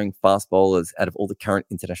aspiring fast bowlers out of all the current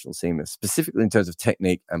international seamers, specifically in terms of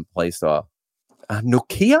technique and play style?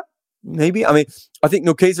 Nokia, maybe? I mean, I think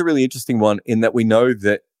Nokia's a really interesting one in that we know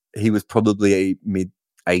that he was probably a mid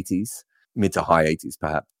to high 80s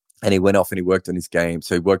perhaps. And he went off and he worked on his game.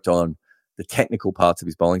 So he worked on the technical parts of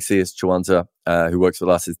his bowling. C.S. Chwanza, who works with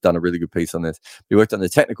us, has done a really good piece on this. He worked on the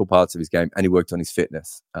technical parts of his game and he worked on his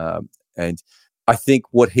fitness. And I think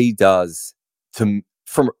what he does when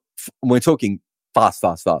we're talking fast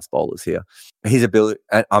bowlers here, his ability,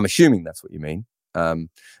 and I'm assuming that's what you mean,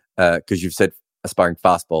 because you've said aspiring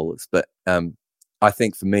fast bowlers, but I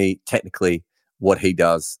think for me, technically, what he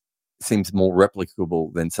does seems more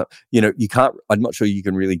replicable than some. You can't. I'm not sure you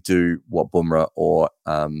can really do what Bumrah or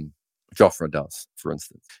Jofra does, for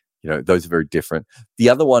instance. Those are very different. The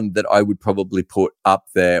other one that I would probably put up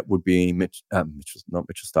there would be Mitchell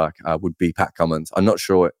Starc, would be Pat Cummins. I'm not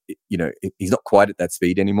sure, he's not quite at that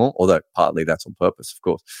speed anymore, although partly that's on purpose, of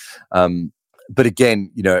course. But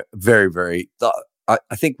again, very, very,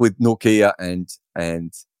 I think with Nokia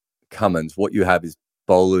and Cummins, what you have is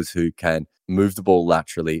bowlers who can move the ball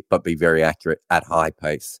laterally, but be very accurate at high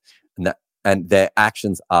pace. And their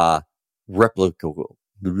actions are replicable.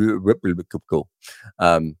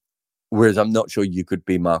 Whereas I'm not sure you could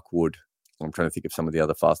be Mark Wood. I'm trying to think of some of the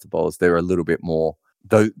other faster bowlers. They're a little bit more.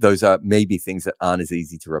 Those are maybe things that aren't as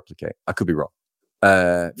easy to replicate. I could be wrong.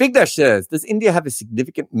 Vigdash says, does India have a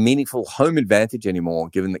significant, meaningful home advantage anymore,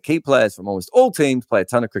 given that key players from almost all teams play a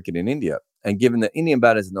ton of cricket in India? And given that Indian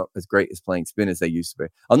batters are not as great as playing spin as they used to be.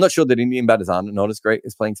 I'm not sure that Indian batters are not as great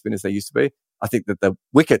as playing spin as they used to be. I think that the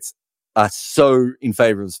wickets are so in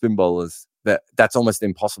favor of spin bowlers that's almost an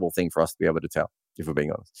impossible thing for us to be able to tell, if we're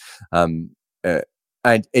being honest.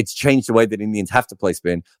 And it's changed the way that Indians have to play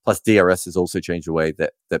spin. Plus, DRS has also changed the way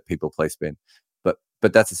that people play spin.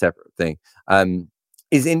 But that's a separate thing.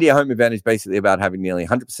 Is India home advantage basically about having nearly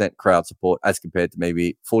 100% crowd support as compared to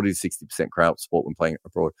maybe 40 to 60% crowd support when playing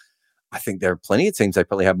abroad? I think there are plenty of teams that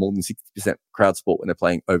probably have more than 60% crowd support when they're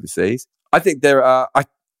playing overseas. I think there are. I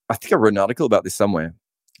think I wrote an article about this somewhere.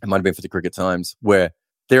 It might have been for the Cricket Times, where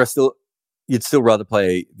you'd still rather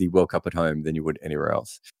play the World Cup at home than you would anywhere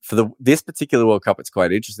else. For this particular World Cup, it's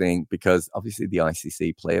quite interesting because obviously the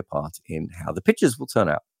ICC play a part in how the pitches will turn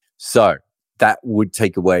out. So that would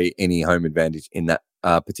take away any home advantage in that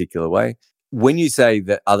particular way. When you say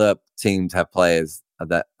that other teams have players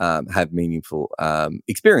that have meaningful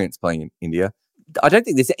experience playing in India, I don't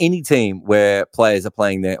think there's any team where players are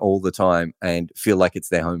playing there all the time and feel like it's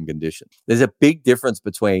their home condition. There's a big difference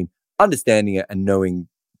between understanding it and knowing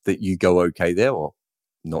that you go okay there or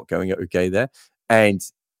not going okay there, and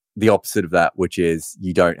the opposite of that, which is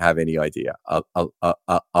you don't have any idea of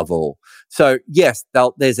all. So yes,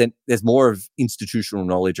 there's more of institutional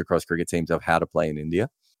knowledge across cricket teams of how to play in India,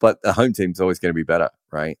 but the home team's always going to be better,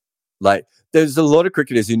 right? Like there's a lot of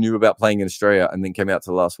cricketers who knew about playing in Australia and then came out to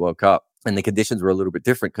the last World Cup, and the conditions were a little bit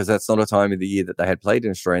different because that's not a time of the year that they had played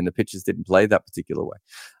in Australia, and the pitches didn't play that particular way.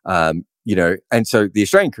 And so the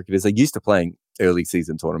Australian cricketers are used to playing early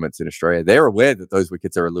season tournaments in Australia. They're aware that those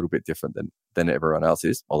wickets are a little bit different than everyone else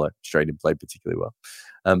is, although Australia didn't play particularly well.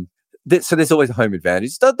 So there's always a home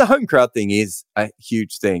advantage. The home crowd thing is a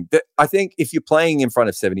huge thing. I think if you're playing in front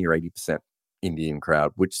of 70 or 80% Indian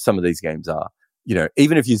crowd, which some of these games are,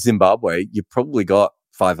 even if you're Zimbabwe, you've probably got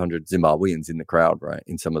 500 Zimbabweans in the crowd, right?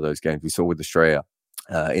 In some of those games we saw with Australia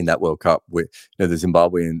in that World Cup, where the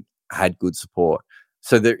Zimbabwean had good support.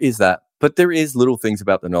 So there is that, but there is little things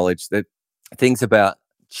about the knowledge, that things about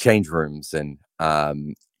change rooms and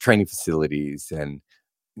training facilities and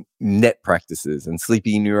net practices and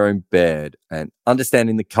sleeping in your own bed and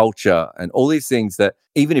understanding the culture and all these things that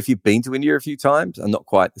even if you've been to India a few times are not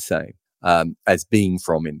quite the same as being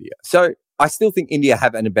from India. So I still think India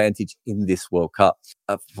have an advantage in this World Cup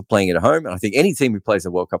for playing it at home. And I think any team who plays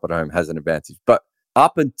a World Cup at home has an advantage. But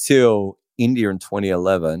up until India in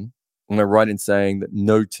 2011, am I right in saying that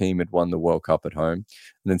no team had won the World Cup at home?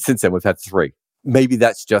 And then since then, we've had 3. Maybe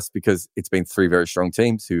that's just because it's been 3 very strong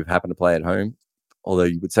teams who happen to play at home. Although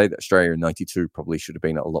you would say that Australia in 92 probably should have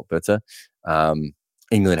been a lot better.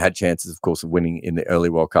 England had chances, of course, of winning in the early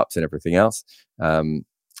World Cups and everything else. And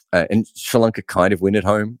Sri Lanka kind of win at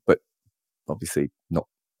home, but obviously not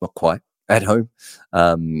quite at home.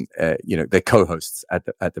 They're co-hosts at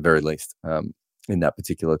the very least in that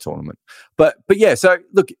particular tournament. But yeah, so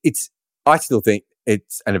look, I still think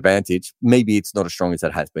it's an advantage. Maybe it's not as strong as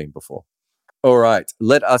it has been before. All right,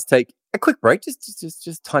 let us take a quick break,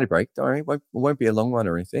 just tiny break. Don't worry, it won't be a long one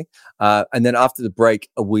or anything. And then after the break,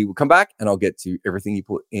 we will come back and I'll get to everything you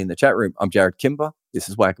put in the chat room. I'm Jared Kimber. This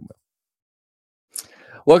is Wagon Wheel.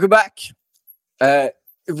 Welcome back.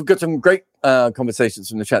 We've got some great conversations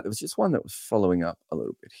from the chat. There was just one that was following up a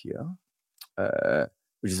little bit here,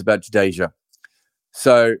 which is about Jadeja.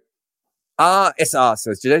 So RSR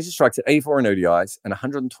says Jadeja strikes at 84 in ODIs and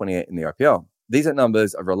 128 in the IPL. These are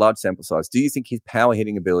numbers over a large sample size. Do you think his power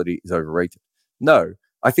hitting ability is overrated? No.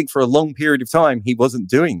 I think for a long period of time, he wasn't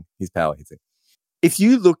doing his power hitting. If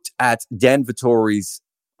you looked at Dan Vittori's,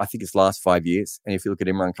 I think his last 5 years, and if you look at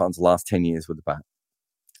Imran Khan's last 10 years with the bat,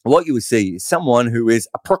 what you would see is someone who is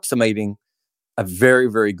approximating a very,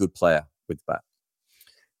 very good player with the bat.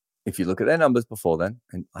 If you look at their numbers before then,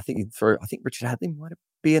 and I think Richard Hadley might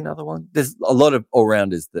be another one. There's a lot of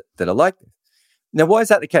all-rounders that are like this. Now, why is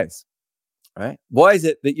that the case? Right? Why is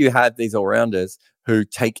it that you have these all-rounders who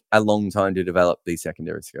take a long time to develop these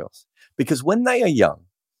secondary skills? Because when they are young,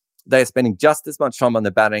 they are spending just as much time on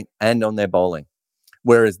their batting and on their bowling.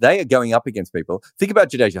 Whereas they are going up against people. Think about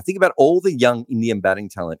Jadeja. Think about all the young Indian batting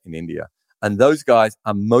talent in India. And those guys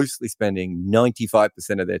are mostly spending 95%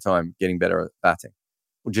 of their time getting better at batting.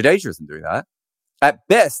 Well, Jadeja isn't doing that. At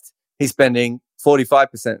best, he's spending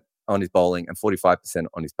 45% on his bowling and 45%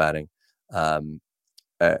 on his batting.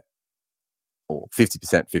 Or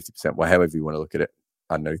 50%, well, however you want to look at it.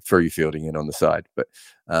 I don't know, throw your fielding in on the side. But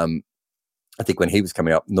I think when he was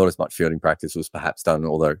coming up, not as much fielding practice was perhaps done,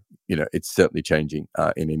 although, it's certainly changing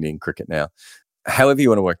in Indian cricket now. However you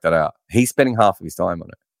want to work that out, he's spending half of his time on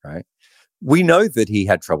it, right? We know that he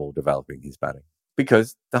had trouble developing his batting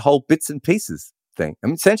because the whole bits and pieces thing. I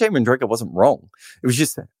mean, Sanjay Manjrekar wasn't wrong. It was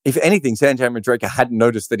just, if anything, Sanjay Manjrekar hadn't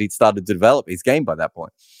noticed that he'd started to develop his game by that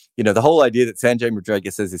point. The whole idea that Sanjay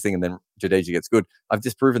Manjrekar says this thing and then Jadeja gets good, I've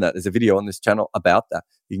disproven that. There's a video on this channel about that.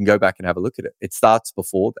 You can go back and have a look at it. It starts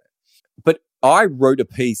before that. But I wrote a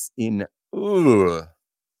piece in, it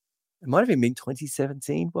might have even been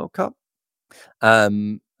 2017 World Cup,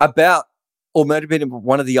 about, or might have been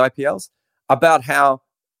one of the IPLs, about how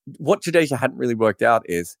what Jadeja hadn't really worked out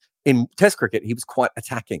is in Test cricket, he was quite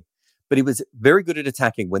attacking, but he was very good at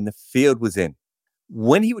attacking when the field was in.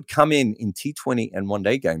 When he would come in T20 and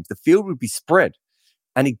one-day games, the field would be spread,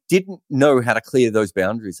 and he didn't know how to clear those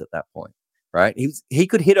boundaries at that point, right? He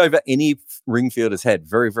could hit over any ring fielder's head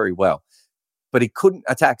very, very well, but he couldn't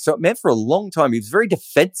attack. So it meant for a long time, he was very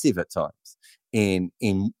defensive at times in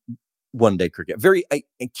one-day cricket, very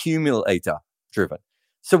accumulator-driven.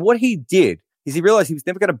 So what he did is he realized he was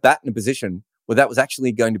never going to bat in a position where that was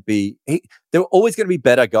actually going to be, there were always going to be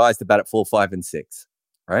better guys to bat at 4, 5, and 6,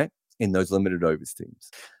 right? In those limited overs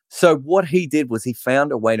teams. So what he did was he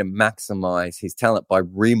found a way to maximize his talent by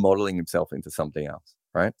remodeling himself into something else,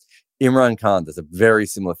 right? Imran Khan does a very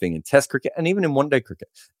similar thing in Test cricket and even in one-day cricket.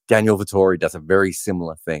 Daniel Vittori does a very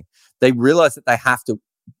similar thing. They realize that they have to.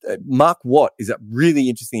 Mark Watt is a really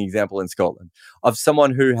interesting example in Scotland of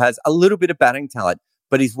someone who has a little bit of batting talent,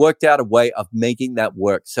 but he's worked out a way of making that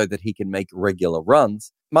work so that he can make regular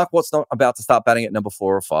runs. Mark Watt's not about to start batting at number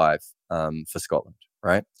 4 or 5 for Scotland,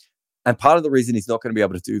 right? And part of the reason he's not going to be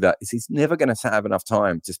able to do that is he's never going to have enough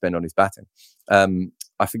time to spend on his batting.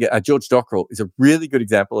 I forget, George Dockrell is a really good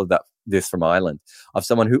example of this from Ireland, of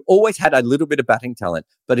someone who always had a little bit of batting talent,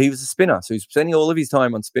 but he was a spinner. So he's spending all of his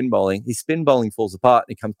time on spin bowling. His spin bowling falls apart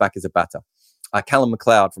and he comes back as a batter. Callum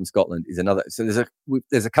McLeod from Scotland is another. So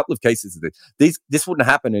there's a couple of cases of this. This wouldn't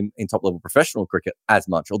happen in top level professional cricket as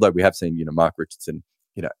much, although we have seen, Mark Richardson.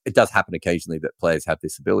 It does happen occasionally that players have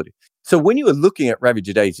this ability. So when you are looking at Ravi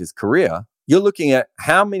Jadeja's career, you're looking at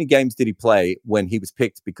how many games did he play when he was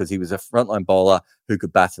picked because he was a frontline bowler who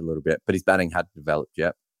could bat a little bit, but his batting hadn't developed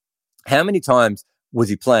yet. How many times was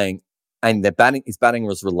he playing and his batting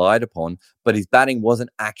was relied upon, but his batting wasn't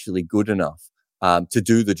actually good enough to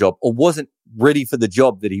do the job, or wasn't ready for the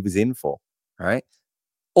job that he was in for, right?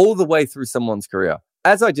 All the way through someone's career.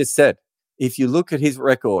 As I just said, if you look at his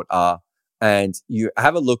record and you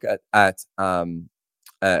have a look at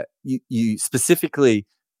you specifically,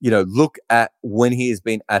 look at when he has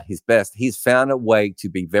been at his best, he's found a way to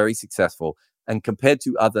be very successful. And compared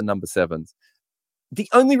to other number sevens, the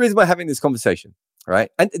only reason we're having this conversation, right?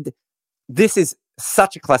 And this is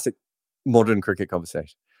such a classic modern cricket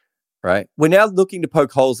conversation, right? We're now looking to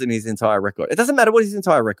poke holes in his entire record. It doesn't matter what his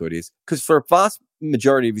entire record is, because for a vast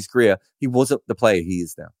majority of his career, he wasn't the player he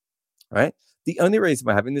is now, right? The only reason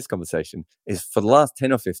we're having this conversation is for the last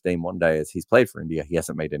 10 or 15 one day as he's played for India, he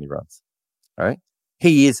hasn't made any runs, all right?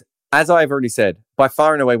 He is, as I've already said, by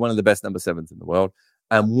far and away one of the best number sevens in the world.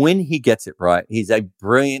 And when he gets it right, he's a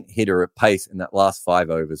brilliant hitter at pace in that last 5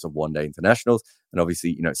 overs of one-day internationals. And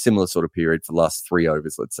obviously, similar sort of period for the last 3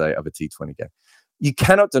 overs, let's say, of a T20 game. You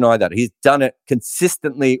cannot deny that. He's done it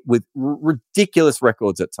consistently with ridiculous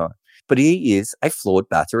records at times. But he is a flawed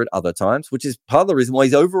batter at other times, which is part of the reason why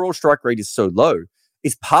his overall strike rate is so low.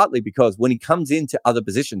 Is partly because when he comes into other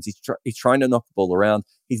positions, he's trying to knock the ball around.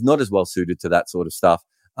 He's not as well suited to that sort of stuff.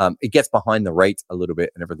 It gets behind the rate a little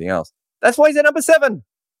bit and everything else. That's why he's a number 7.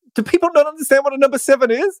 Do people not understand what a number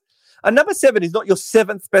 7 is? A number 7 is not your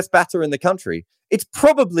 7th best batter in the country. It's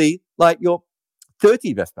probably like your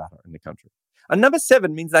 30th best batter in the country. A number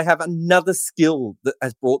 7 means they have another skill that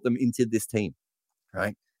has brought them into this team,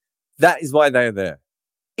 right? That is why they are there.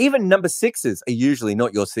 Even number 6s are usually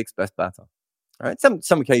not your 6th best batter, right?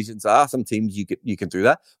 Some occasions are, some teams you can do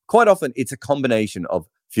that. Quite often it's a combination of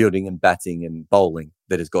fielding and batting and bowling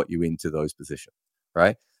that has got you into those positions,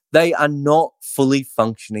 right? They are not fully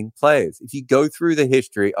functioning players. If you go through the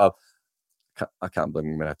history of, I can't believe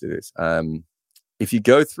I'm going to have to do this. If you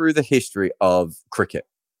go through the history of cricket,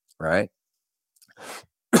 right?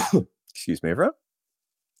 Excuse me, everyone.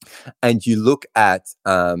 And you look at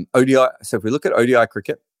ODI. So if we look at ODI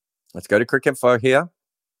cricket, let's go to Cricket Info here.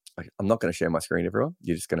 I'm not going to share my screen, everyone.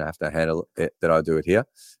 You're just going to have to handle it that I do it here.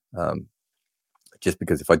 Just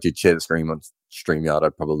because if I did share the screen on StreamYard,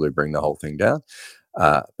 I'd probably bring the whole thing down.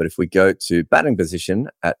 But if we go to batting position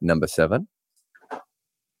at number 7, all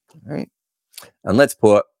right, and let's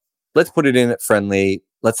put it in at friendly,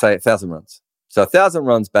 let's say 1,000 runs. So 1,000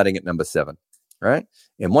 runs batting at number 7, right?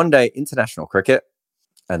 In one-day international cricket,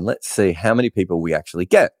 and let's see how many people we actually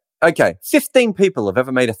get. Okay, 15 people have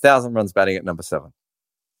ever made 1,000 runs batting at number 7,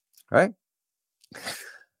 right?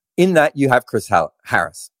 In that, you have Chris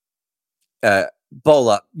Harris,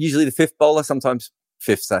 bowler, usually the 5th bowler, sometimes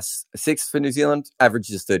 5th, 6th for New Zealand,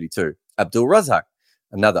 averages 32. Abdul Razak,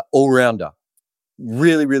 another all-rounder,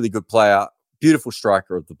 really, really good player, beautiful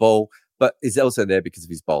striker of the ball, but is also there because of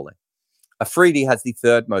his bowling. Afridi has the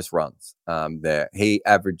 3rd most runs there. He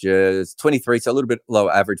averages 23, so a little bit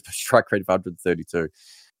lower average, but strike rate of 132.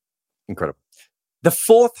 Incredible. The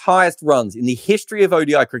 4th highest runs in the history of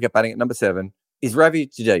ODI cricket batting at number 7 is Ravi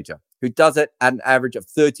Jadeja, who does it at an average of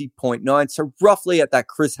 30.9. So roughly at that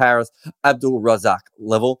Chris Harris, Abdul Razak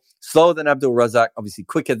level. Slower than Abdul Razak, obviously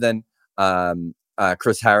quicker than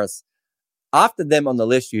Chris Harris. After them on the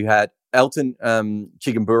list, you had Elton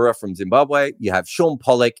Chigumbura from Zimbabwe. You have Sean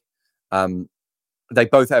Pollock. They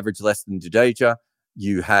both average less than Jadeja.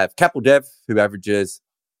 You have Kapil Dev, who averages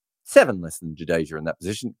 7 less than Jadeja in that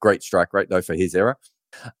position. Great strike rate, though, for his era.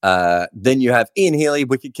 Then you have Ian Healy,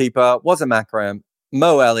 wicketkeeper, Wasam Akram,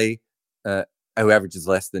 Mo Ali, who averages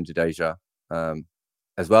less than Jadeja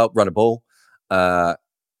as well, run a ball. Khalid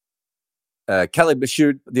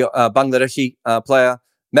Mashood, the Bangladeshi player,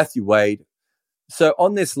 Matthew Wade. So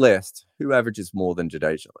on this list, who averages more than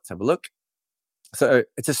Jadeja? Let's have a look. So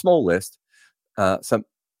it's a small list. So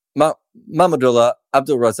Mahmudullah,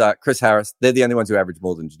 Abdul Razak, Chris Harris, they're the only ones who average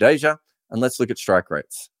more than Jadeja. And let's look at strike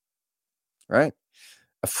rates. Right?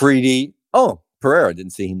 Afridi. Oh, Pereira,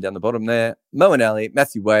 didn't see him down the bottom there. Moeen Ali,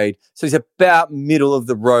 Matthew Wade. So he's about middle of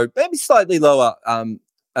the road, maybe slightly lower than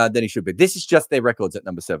he should be. This is just their records at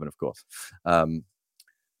number 7, of course.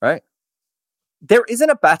 Right? There isn't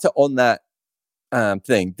a batter on that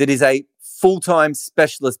thing that is a full-time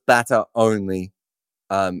specialist batter only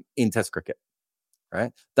in Test cricket.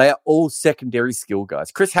 Right? They are all secondary skill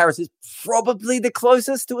guys. Chris Harris is probably the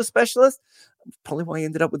closest to a specialist. Probably why he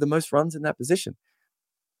ended up with the most runs in that position.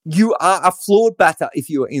 You are a flawed batter if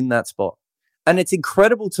you are in that spot. And it's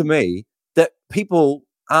incredible to me that people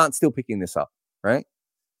aren't still picking this up, right?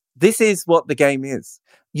 This is what the game is.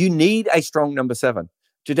 You need a strong number 7.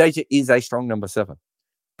 Jadeja is a strong number 7.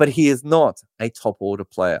 but he is not a top order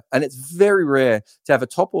player. And it's very rare to have a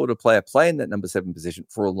top order player play in that number 7 position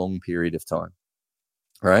for a long period of time.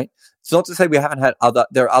 Right? It's not to say we haven't had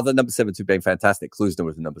there are other number 7s who've been fantastic. Klusner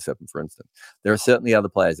was a number 7, for instance. There are certainly other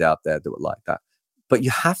players out there that would like that. But you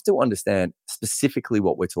have to understand specifically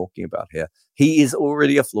what we're talking about here. He is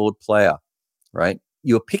already a flawed player, right?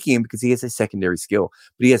 You're picking him because he has a secondary skill,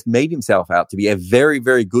 but he has made himself out to be a very,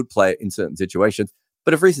 very good player in certain situations.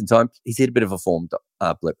 But of recent times, he's hit a bit of a form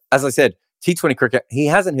blip. As I said, T20 cricket, he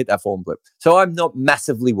hasn't hit that form blip. So I'm not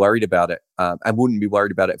massively worried about it. I wouldn't be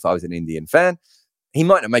worried about it if I was an Indian fan. He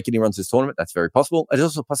might not make any runs this tournament. That's very possible. It's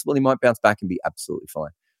also possible he might bounce back and be absolutely fine,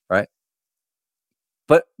 right?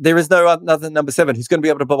 But there is no other number 7 who's going to be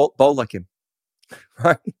able to bowl like him,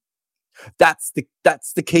 right? That's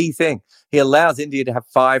the key thing. He allows India to have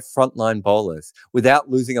 5 frontline bowlers without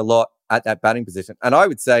losing a lot at that batting position. And I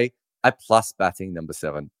would say a plus batting number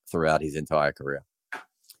 7 throughout his entire career.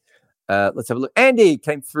 Let's have a look. Andy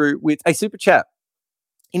came through with a super chat.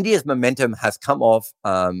 India's momentum has come off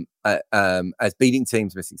as beating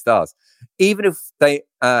teams missing stars. Even if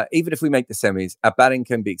we make the semis, our batting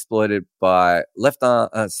can be exploited by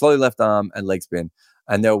slow left arm and leg spin,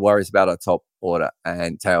 and there are worries about our top order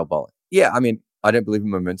and tail bowling. Yeah, I mean, I don't believe in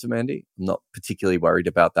momentum, Andy. I'm not particularly worried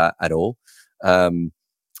about that at all.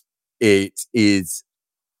 It is,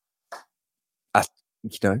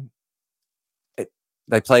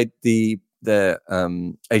 they played the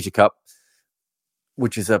Asia Cup,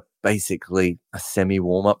 which is basically a semi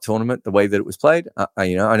warm-up tournament, the way that it was played.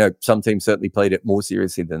 I know some teams certainly played it more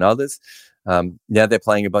seriously than others. Now they're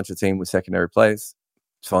playing a bunch of teams with secondary players.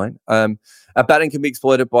 It's fine. Our batting can be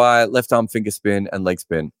exploited by left arm finger spin and leg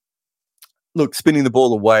spin. Look, spinning the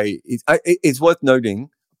ball away, it's worth noting,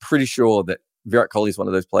 pretty sure that Virat Kohli is one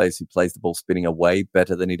of those players who plays the ball spinning away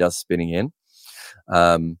better than he does spinning in.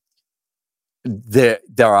 There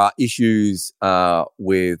are issues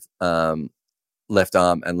with left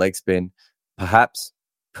arm and leg spin. Perhaps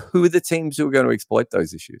who are the teams who are going to exploit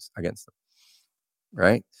those issues against them?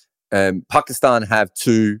 Right? Pakistan have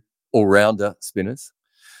 2 all-rounder spinners.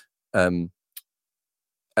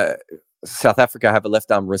 South Africa have a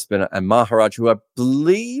left arm wrist spinner, and Maharaj, who I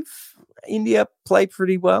believe India play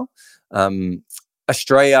pretty well.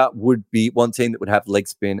 Australia would be one team that would have leg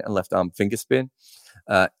spin and left arm finger spin.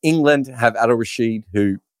 England have Adil Rashid,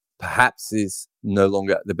 who perhaps is no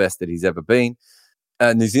longer the best that he's ever been.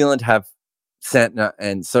 New Zealand have Santner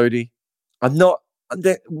and Sodhi.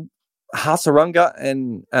 Hasaranga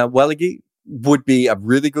and Walagi would be a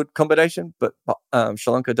really good combination, but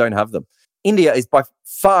Sri Lanka don't have them. India is by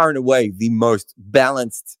far and away the most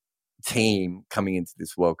balanced team coming into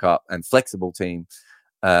this World Cup, and flexible team,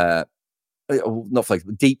 not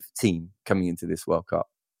flexible, deep team coming into this World Cup.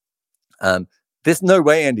 There's no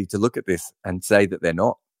way, Andy, to look at this and say that they're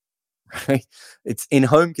not. Right? It's in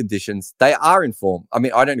home conditions. They are in form. I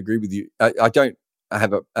mean, I don't agree with you. I don't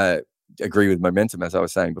agree with momentum, as I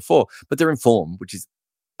was saying before, but they're in form, which is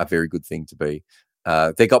a very good thing to be.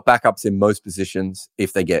 They got backups in most positions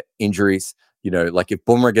if they get injuries. Like if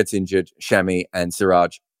Bumrah gets injured, Shami and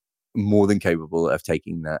Siraj more than capable of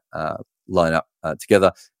taking that lineup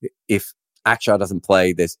together. If Akshar doesn't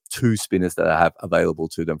play, there's 2 spinners that I have available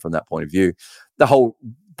to them from that point of view. They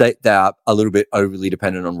are a little bit overly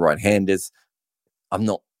dependent on right-handers. I'm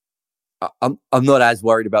not as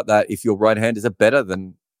worried about that if your right-handers are better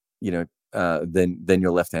than your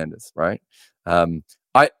left-handers, right?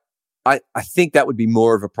 I think that would be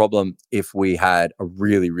more of a problem if we had a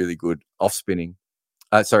really, really good off-spinning.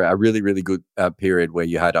 A really, really good period where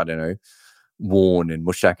you had, I don't know, Warne and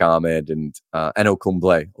Mushtaq Ahmed and Anil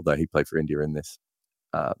Kumble, although he played for India in this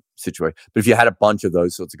situation. But if you had a bunch of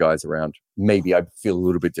those sorts of guys around, maybe I'd feel a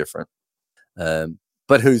little bit different.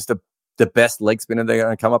 But who's the best leg spinner they're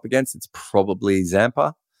going to come up against? It's probably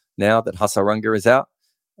Zampa now that Hasaranga is out.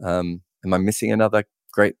 Am I missing another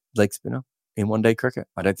great leg spinner in one-day cricket?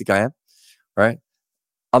 I don't think I am, right?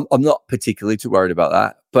 I'm not particularly too worried about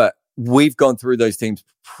that, but we've gone through those teams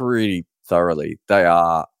pretty thoroughly. They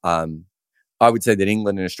are, I would say that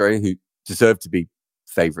England and Australia, who deserve to be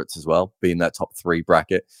favourites as well, be in that top 3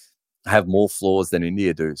 bracket, have more flaws than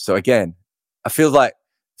India do. So again, I feels like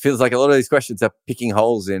a lot of these questions are picking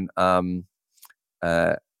holes in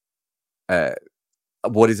what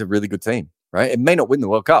is a really good team, right? It may not win the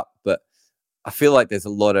World Cup, but I feel like there's a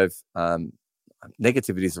lot of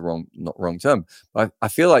negativity is not wrong term. But I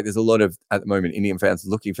feel like there's a lot of, at the moment, Indian fans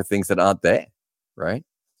looking for things that aren't there, right?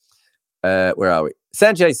 Where are we?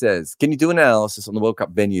 Sanjay says, can you do an analysis on the World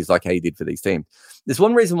Cup venues like how you did for these teams? There's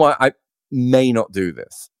one reason why I may not do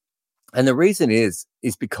this. And the reason is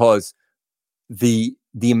because the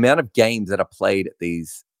amount of games that are played at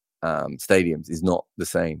these stadiums is not the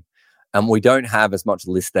same. And we don't have as much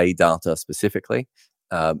List A data specifically.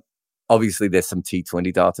 Obviously, there's some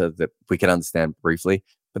T20 data that we can understand briefly.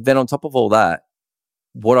 But then on top of all that,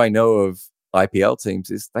 what I know of IPL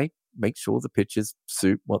teams is they make sure the pitches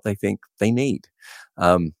suit what they think they need.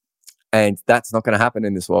 And that's not going to happen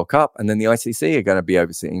in this World Cup. And then the ICC are going to be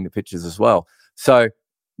overseeing the pitches as well. So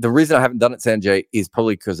the reason I haven't done it, Sanjay, is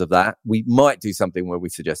probably because of that. We might do something where we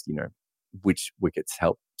suggest, which wickets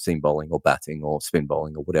help seam bowling or batting or spin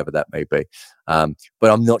bowling or whatever that may be. But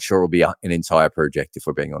I'm not sure it'll be an entire project, if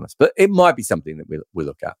we're being honest. But it might be something that we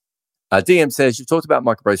look at. DM says, you've talked about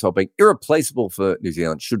Michael Bracewell being irreplaceable for New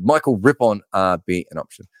Zealand. Should Michael Rippon be an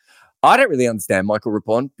option? I don't really understand Michael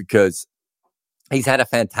Rippon because he's had a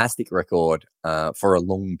fantastic record for a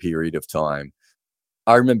long period of time.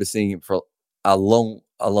 I remember seeing him for a long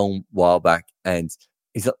while back, and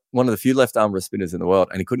he's one of the few left-arm wrist spinners in the world,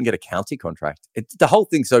 and he couldn't get a county contract. The whole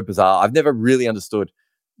thing's so bizarre. I've never really understood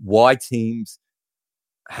why teams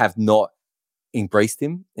have not embraced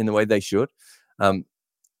him in the way they should. And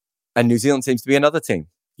New Zealand seems to be another team.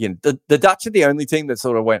 The Dutch are the only team that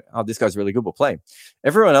sort of went, oh, this guy's really good, we'll play him.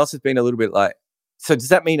 Everyone else has been a little bit like, so does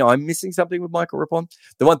that mean I'm missing something with Michael Rippon?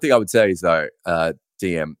 The one thing I would say is, though,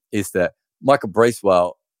 DM, is that Michael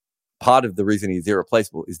Bracewell, part of the reason he's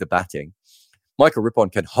irreplaceable is the batting. Michael Rippon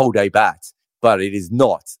can hold a bat, but it is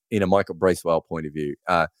not in a Michael Bracewell point of view.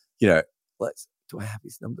 Do I have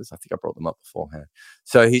his numbers? I think I brought them up beforehand.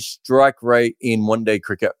 So his strike rate in one-day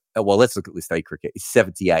cricket, well, let's look at List A cricket, is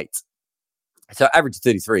 78. So average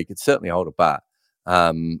 33, could certainly hold a bat.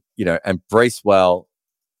 And Bracewell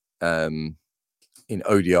in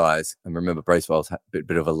ODIs, and remember Bracewell's a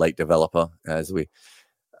bit of a late developer, as we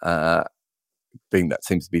being that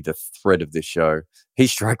seems to be the thread of this show. His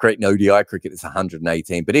strike rate in ODI cricket is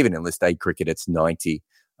 118, but even in List A cricket, it's 90.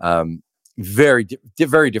 Very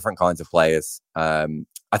different kinds of players. I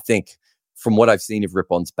think from what I've seen of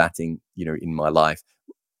Rippon's batting, in my life,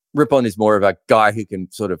 Rippon is more of a guy who can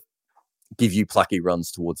sort of give you plucky runs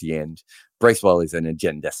towards the end. Bracewell is an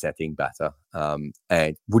agenda-setting batter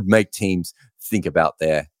and would make teams think about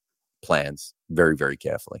their plans very, very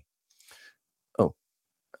carefully. Oh,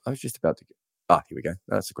 I was just about to get... here we go.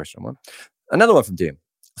 That's the question one. Another one from Tim.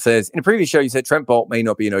 Says, in a previous show, you said Trent Boult may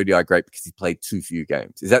not be an ODI great because he's played too few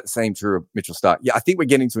games. Is that the same true of Mitchell Starc? Yeah, I think we're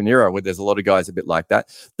getting to an era where there's a lot of guys a bit like that.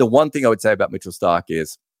 The one thing I would say about Mitchell Starc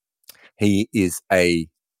is he was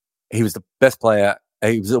the best player.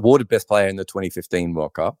 He was awarded best player in the 2015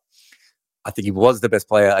 World Cup. I think he was the best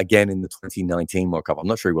player again in the 2019 World Cup. I'm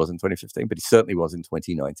not sure he was in 2015, but he certainly was in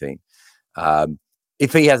 2019.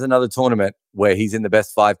 If he has another tournament where he's in the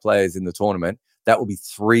best 5 players in the tournament, that will be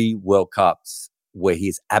 3 World Cups where he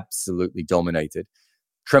is absolutely dominated.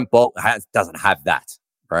 Trent Boult doesn't have that,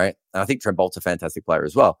 right? And I think Trent Boult's a fantastic player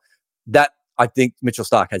as well. That I think Mitchell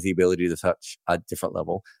Starc has the ability to touch a different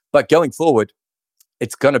level. But going forward,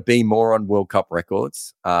 it's going to be more on World Cup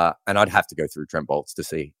records. And I'd have to go through Trent Boult's to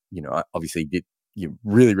see, obviously he did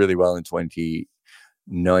really, really well in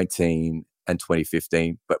 2019 and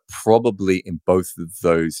 2015, but probably in both of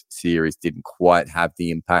those series didn't quite have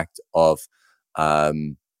the impact of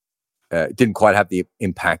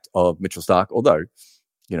Mitchell Starc, although,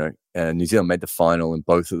 New Zealand made the final in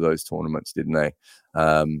both of those tournaments, didn't they?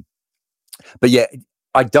 But yeah,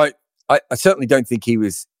 I certainly don't think he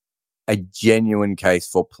was a genuine case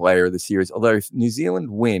for player of the series. Although if New Zealand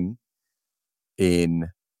win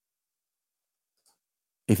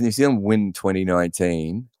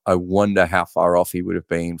 2019, I wonder how far off he would have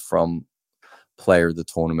been from player of the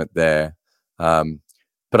tournament there. But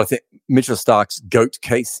I think Mitchell Starc's GOAT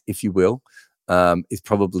case, if you will, is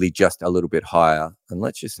probably just a little bit higher. And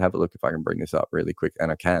let's just have a look if I can bring this up really quick.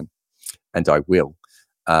 And I can, and I will.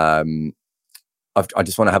 I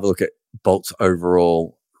just want to have a look at Boult's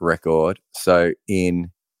overall record. So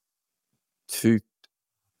in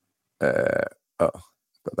got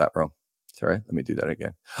that wrong. Sorry, let me do that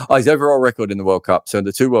again. His overall record in the World Cup. So in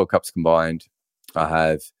the 2 World Cups combined,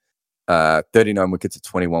 I have 39 wickets at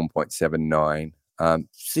 21.79.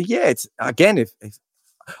 So yeah, it's again, if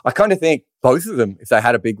I kind of think both of them, if they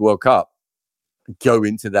had a big World Cup, go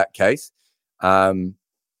into that case. I'd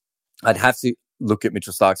have to look at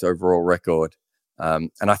Mitchell Starc's overall record. And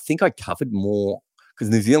I think I covered more because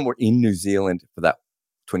New Zealand were in New Zealand for that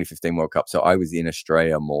 2015 World Cup. So I was in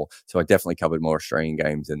Australia more. So I definitely covered more Australian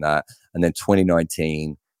games in that. And then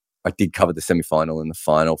 2019, I did cover the semi-final and the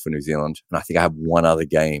final for New Zealand. And I think I have one other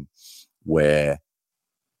game where it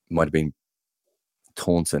might have been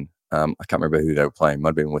Taunton. I can't remember who they were playing. Might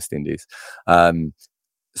have been West Indies.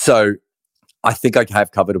 So I think I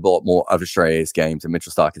have covered a lot more of Australia's games, and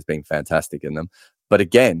Mitchell Stark has been fantastic in them. But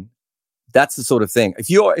again, that's the sort of thing. If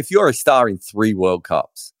you're a star in 3 World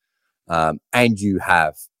Cups, and you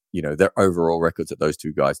have, their overall records that those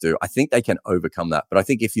two guys do, I think they can overcome that. But I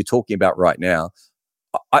think if you're talking about right now,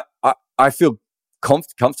 I feel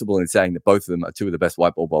comfortable in saying that both of them are 2 of the best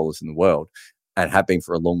white ball bowlers in the world and have been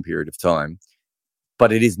for a long period of time.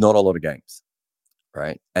 But it is not a lot of games,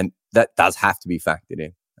 right? And that does have to be factored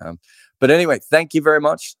in. But anyway, thank you very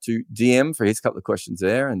much to DM for his couple of questions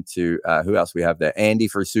there, and to who else we have there? Andy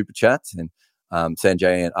for his super chat, and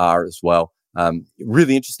Sanjay and R as well.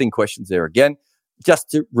 Really interesting questions there again. Just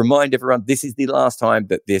to remind everyone, this is the last time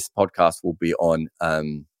that this podcast will be on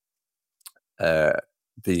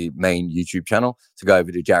the main YouTube channel. So go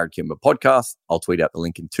over to Jared Kimber Podcast. I'll tweet out the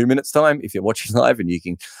link in 2 minutes time if you're watching live, and you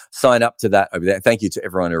can sign up to that over there. Thank you to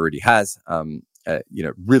everyone who already has.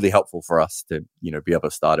 Really helpful for us to, be able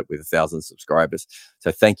to start it with 1,000 subscribers.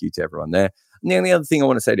 So thank you to everyone there. And the only other thing I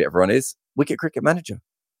want to say to everyone is Wicket Cricket Manager.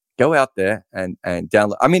 Go out there and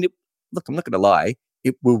download. I mean, look, I'm not going to lie.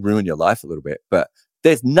 It will ruin your life a little bit, but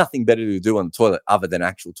there's nothing better to do on the toilet other than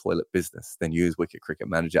actual toilet business than use Wicket Cricket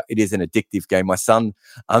Manager. It is an addictive game. My son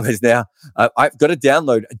is now, I've got to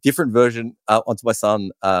download a different version onto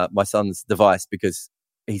my son's device, because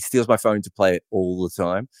he steals my phone to play it all the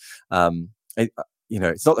time.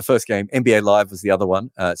 It's not the first game. NBA Live was the other one.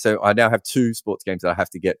 So I now have 2 sports games that I have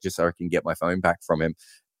to get just so I can get my phone back from him.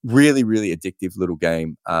 Really, really addictive little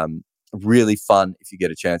game. Really fun if you get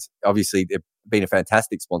a chance. Obviously, they've been a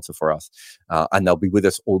fantastic sponsor for us, and they'll be with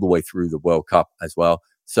us all the way through the World Cup as well.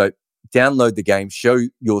 So download the game, show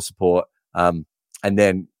your support, and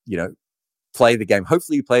then, play the game.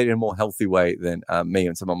 Hopefully you play it in a more healthy way than me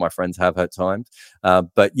and some of my friends have at times.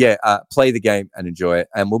 But play the game and enjoy it.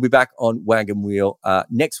 And we'll be back on Wagon Wheel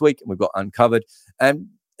next week, and we've got Uncovered. And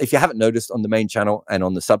if you haven't noticed, on the main channel and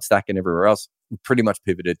on the Substack and everywhere else, we've pretty much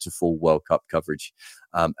pivoted to full World Cup coverage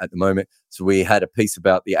at the moment. So we had a piece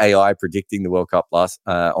about the AI predicting the World Cup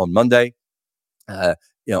on Monday.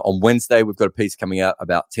 On Wednesday, we've got a piece coming out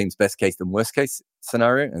about teams' best case and worst case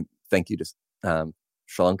scenario. And thank you to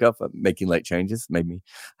Sri Lanka for making late changes. Made me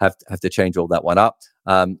have to change all that one up.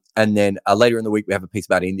 And then later in the week, we have a piece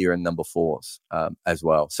about India and number 4s as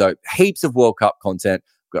well. So heaps of World Cup content.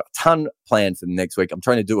 We've got a ton planned for the next week. I'm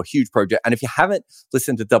trying to do a huge project. And if you haven't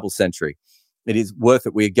listened to Double Century, it is worth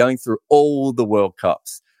it. We're going through all the World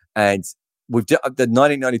Cups, and the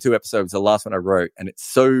 1992 episode was the last one I wrote, and it's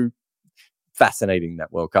so fascinating,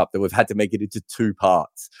 that World Cup, that we've had to make it into 2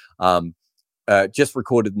 parts. Just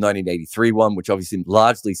recorded the 1983 one, which obviously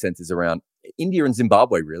largely centers around India and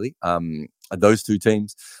Zimbabwe, really. Those 2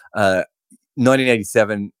 teams.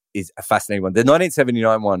 1987 is a fascinating one. The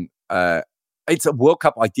 1979 one, it's a World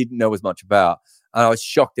Cup I didn't know as much about, and I was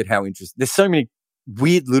shocked at how interesting. There's so many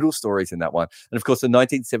weird little stories in that one. And of course, the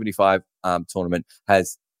 1975 tournament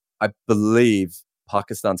has, I believe,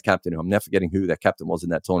 Pakistan's captain, who I'm never forgetting who their captain was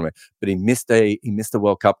in that tournament, but he missed a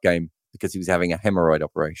World Cup game because he was having a hemorrhoid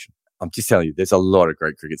operation. I'm just telling you, there's a lot of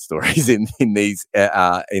great cricket stories in these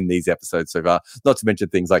episodes so far. Not to mention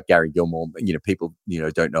things like Gary Gilmore, people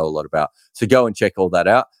don't know a lot about. So go and check all that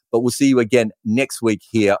out. But we'll see you again next week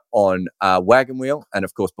here on Wagon Wheel, and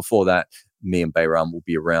of course before that, me and Bayram will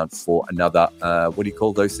be around for another what do you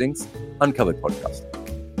call those things? Uncovered podcast.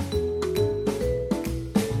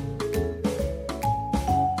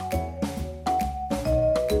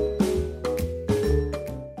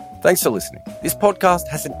 Thanks for listening. This podcast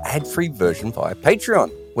has an ad-free version via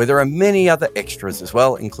Patreon, where there are many other extras as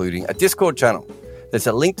well, including a Discord channel. There's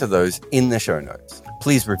a link to those in the show notes.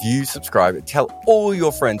 Please review, subscribe, and tell all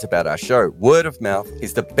your friends about our show. Word of mouth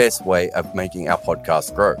is the best way of making our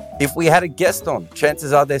podcast grow. If we had a guest on,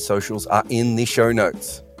 chances are their socials are in the show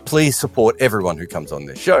notes. Please support everyone who comes on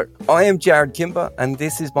this show. I am Jared Kimber, and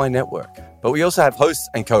this is my network. But we also have hosts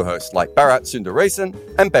and co-hosts like Bharat Sundaresan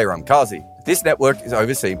and Bayram Kazi. This network is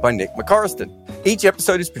overseen by Nick McCorriston. Each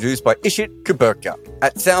episode is produced by Ishit Kuberka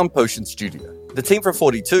at Sound Potion Studio. The team from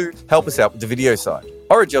 42 help us out with the video side.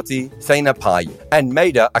 Orajoti, Saina Payi, and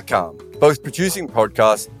Maida Akam, both producing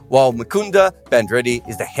podcasts, while Mukunda Bandreddy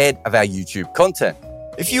is the head of our YouTube content.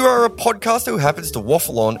 If you are a podcaster who happens to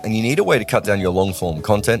waffle on and you need a way to cut down your long-form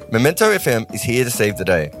content, Memento FM is here to save the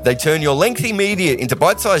day. They turn your lengthy media into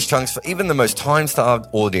bite-sized chunks for even the most time-starved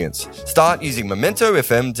audience. Start using Memento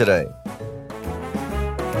FM today.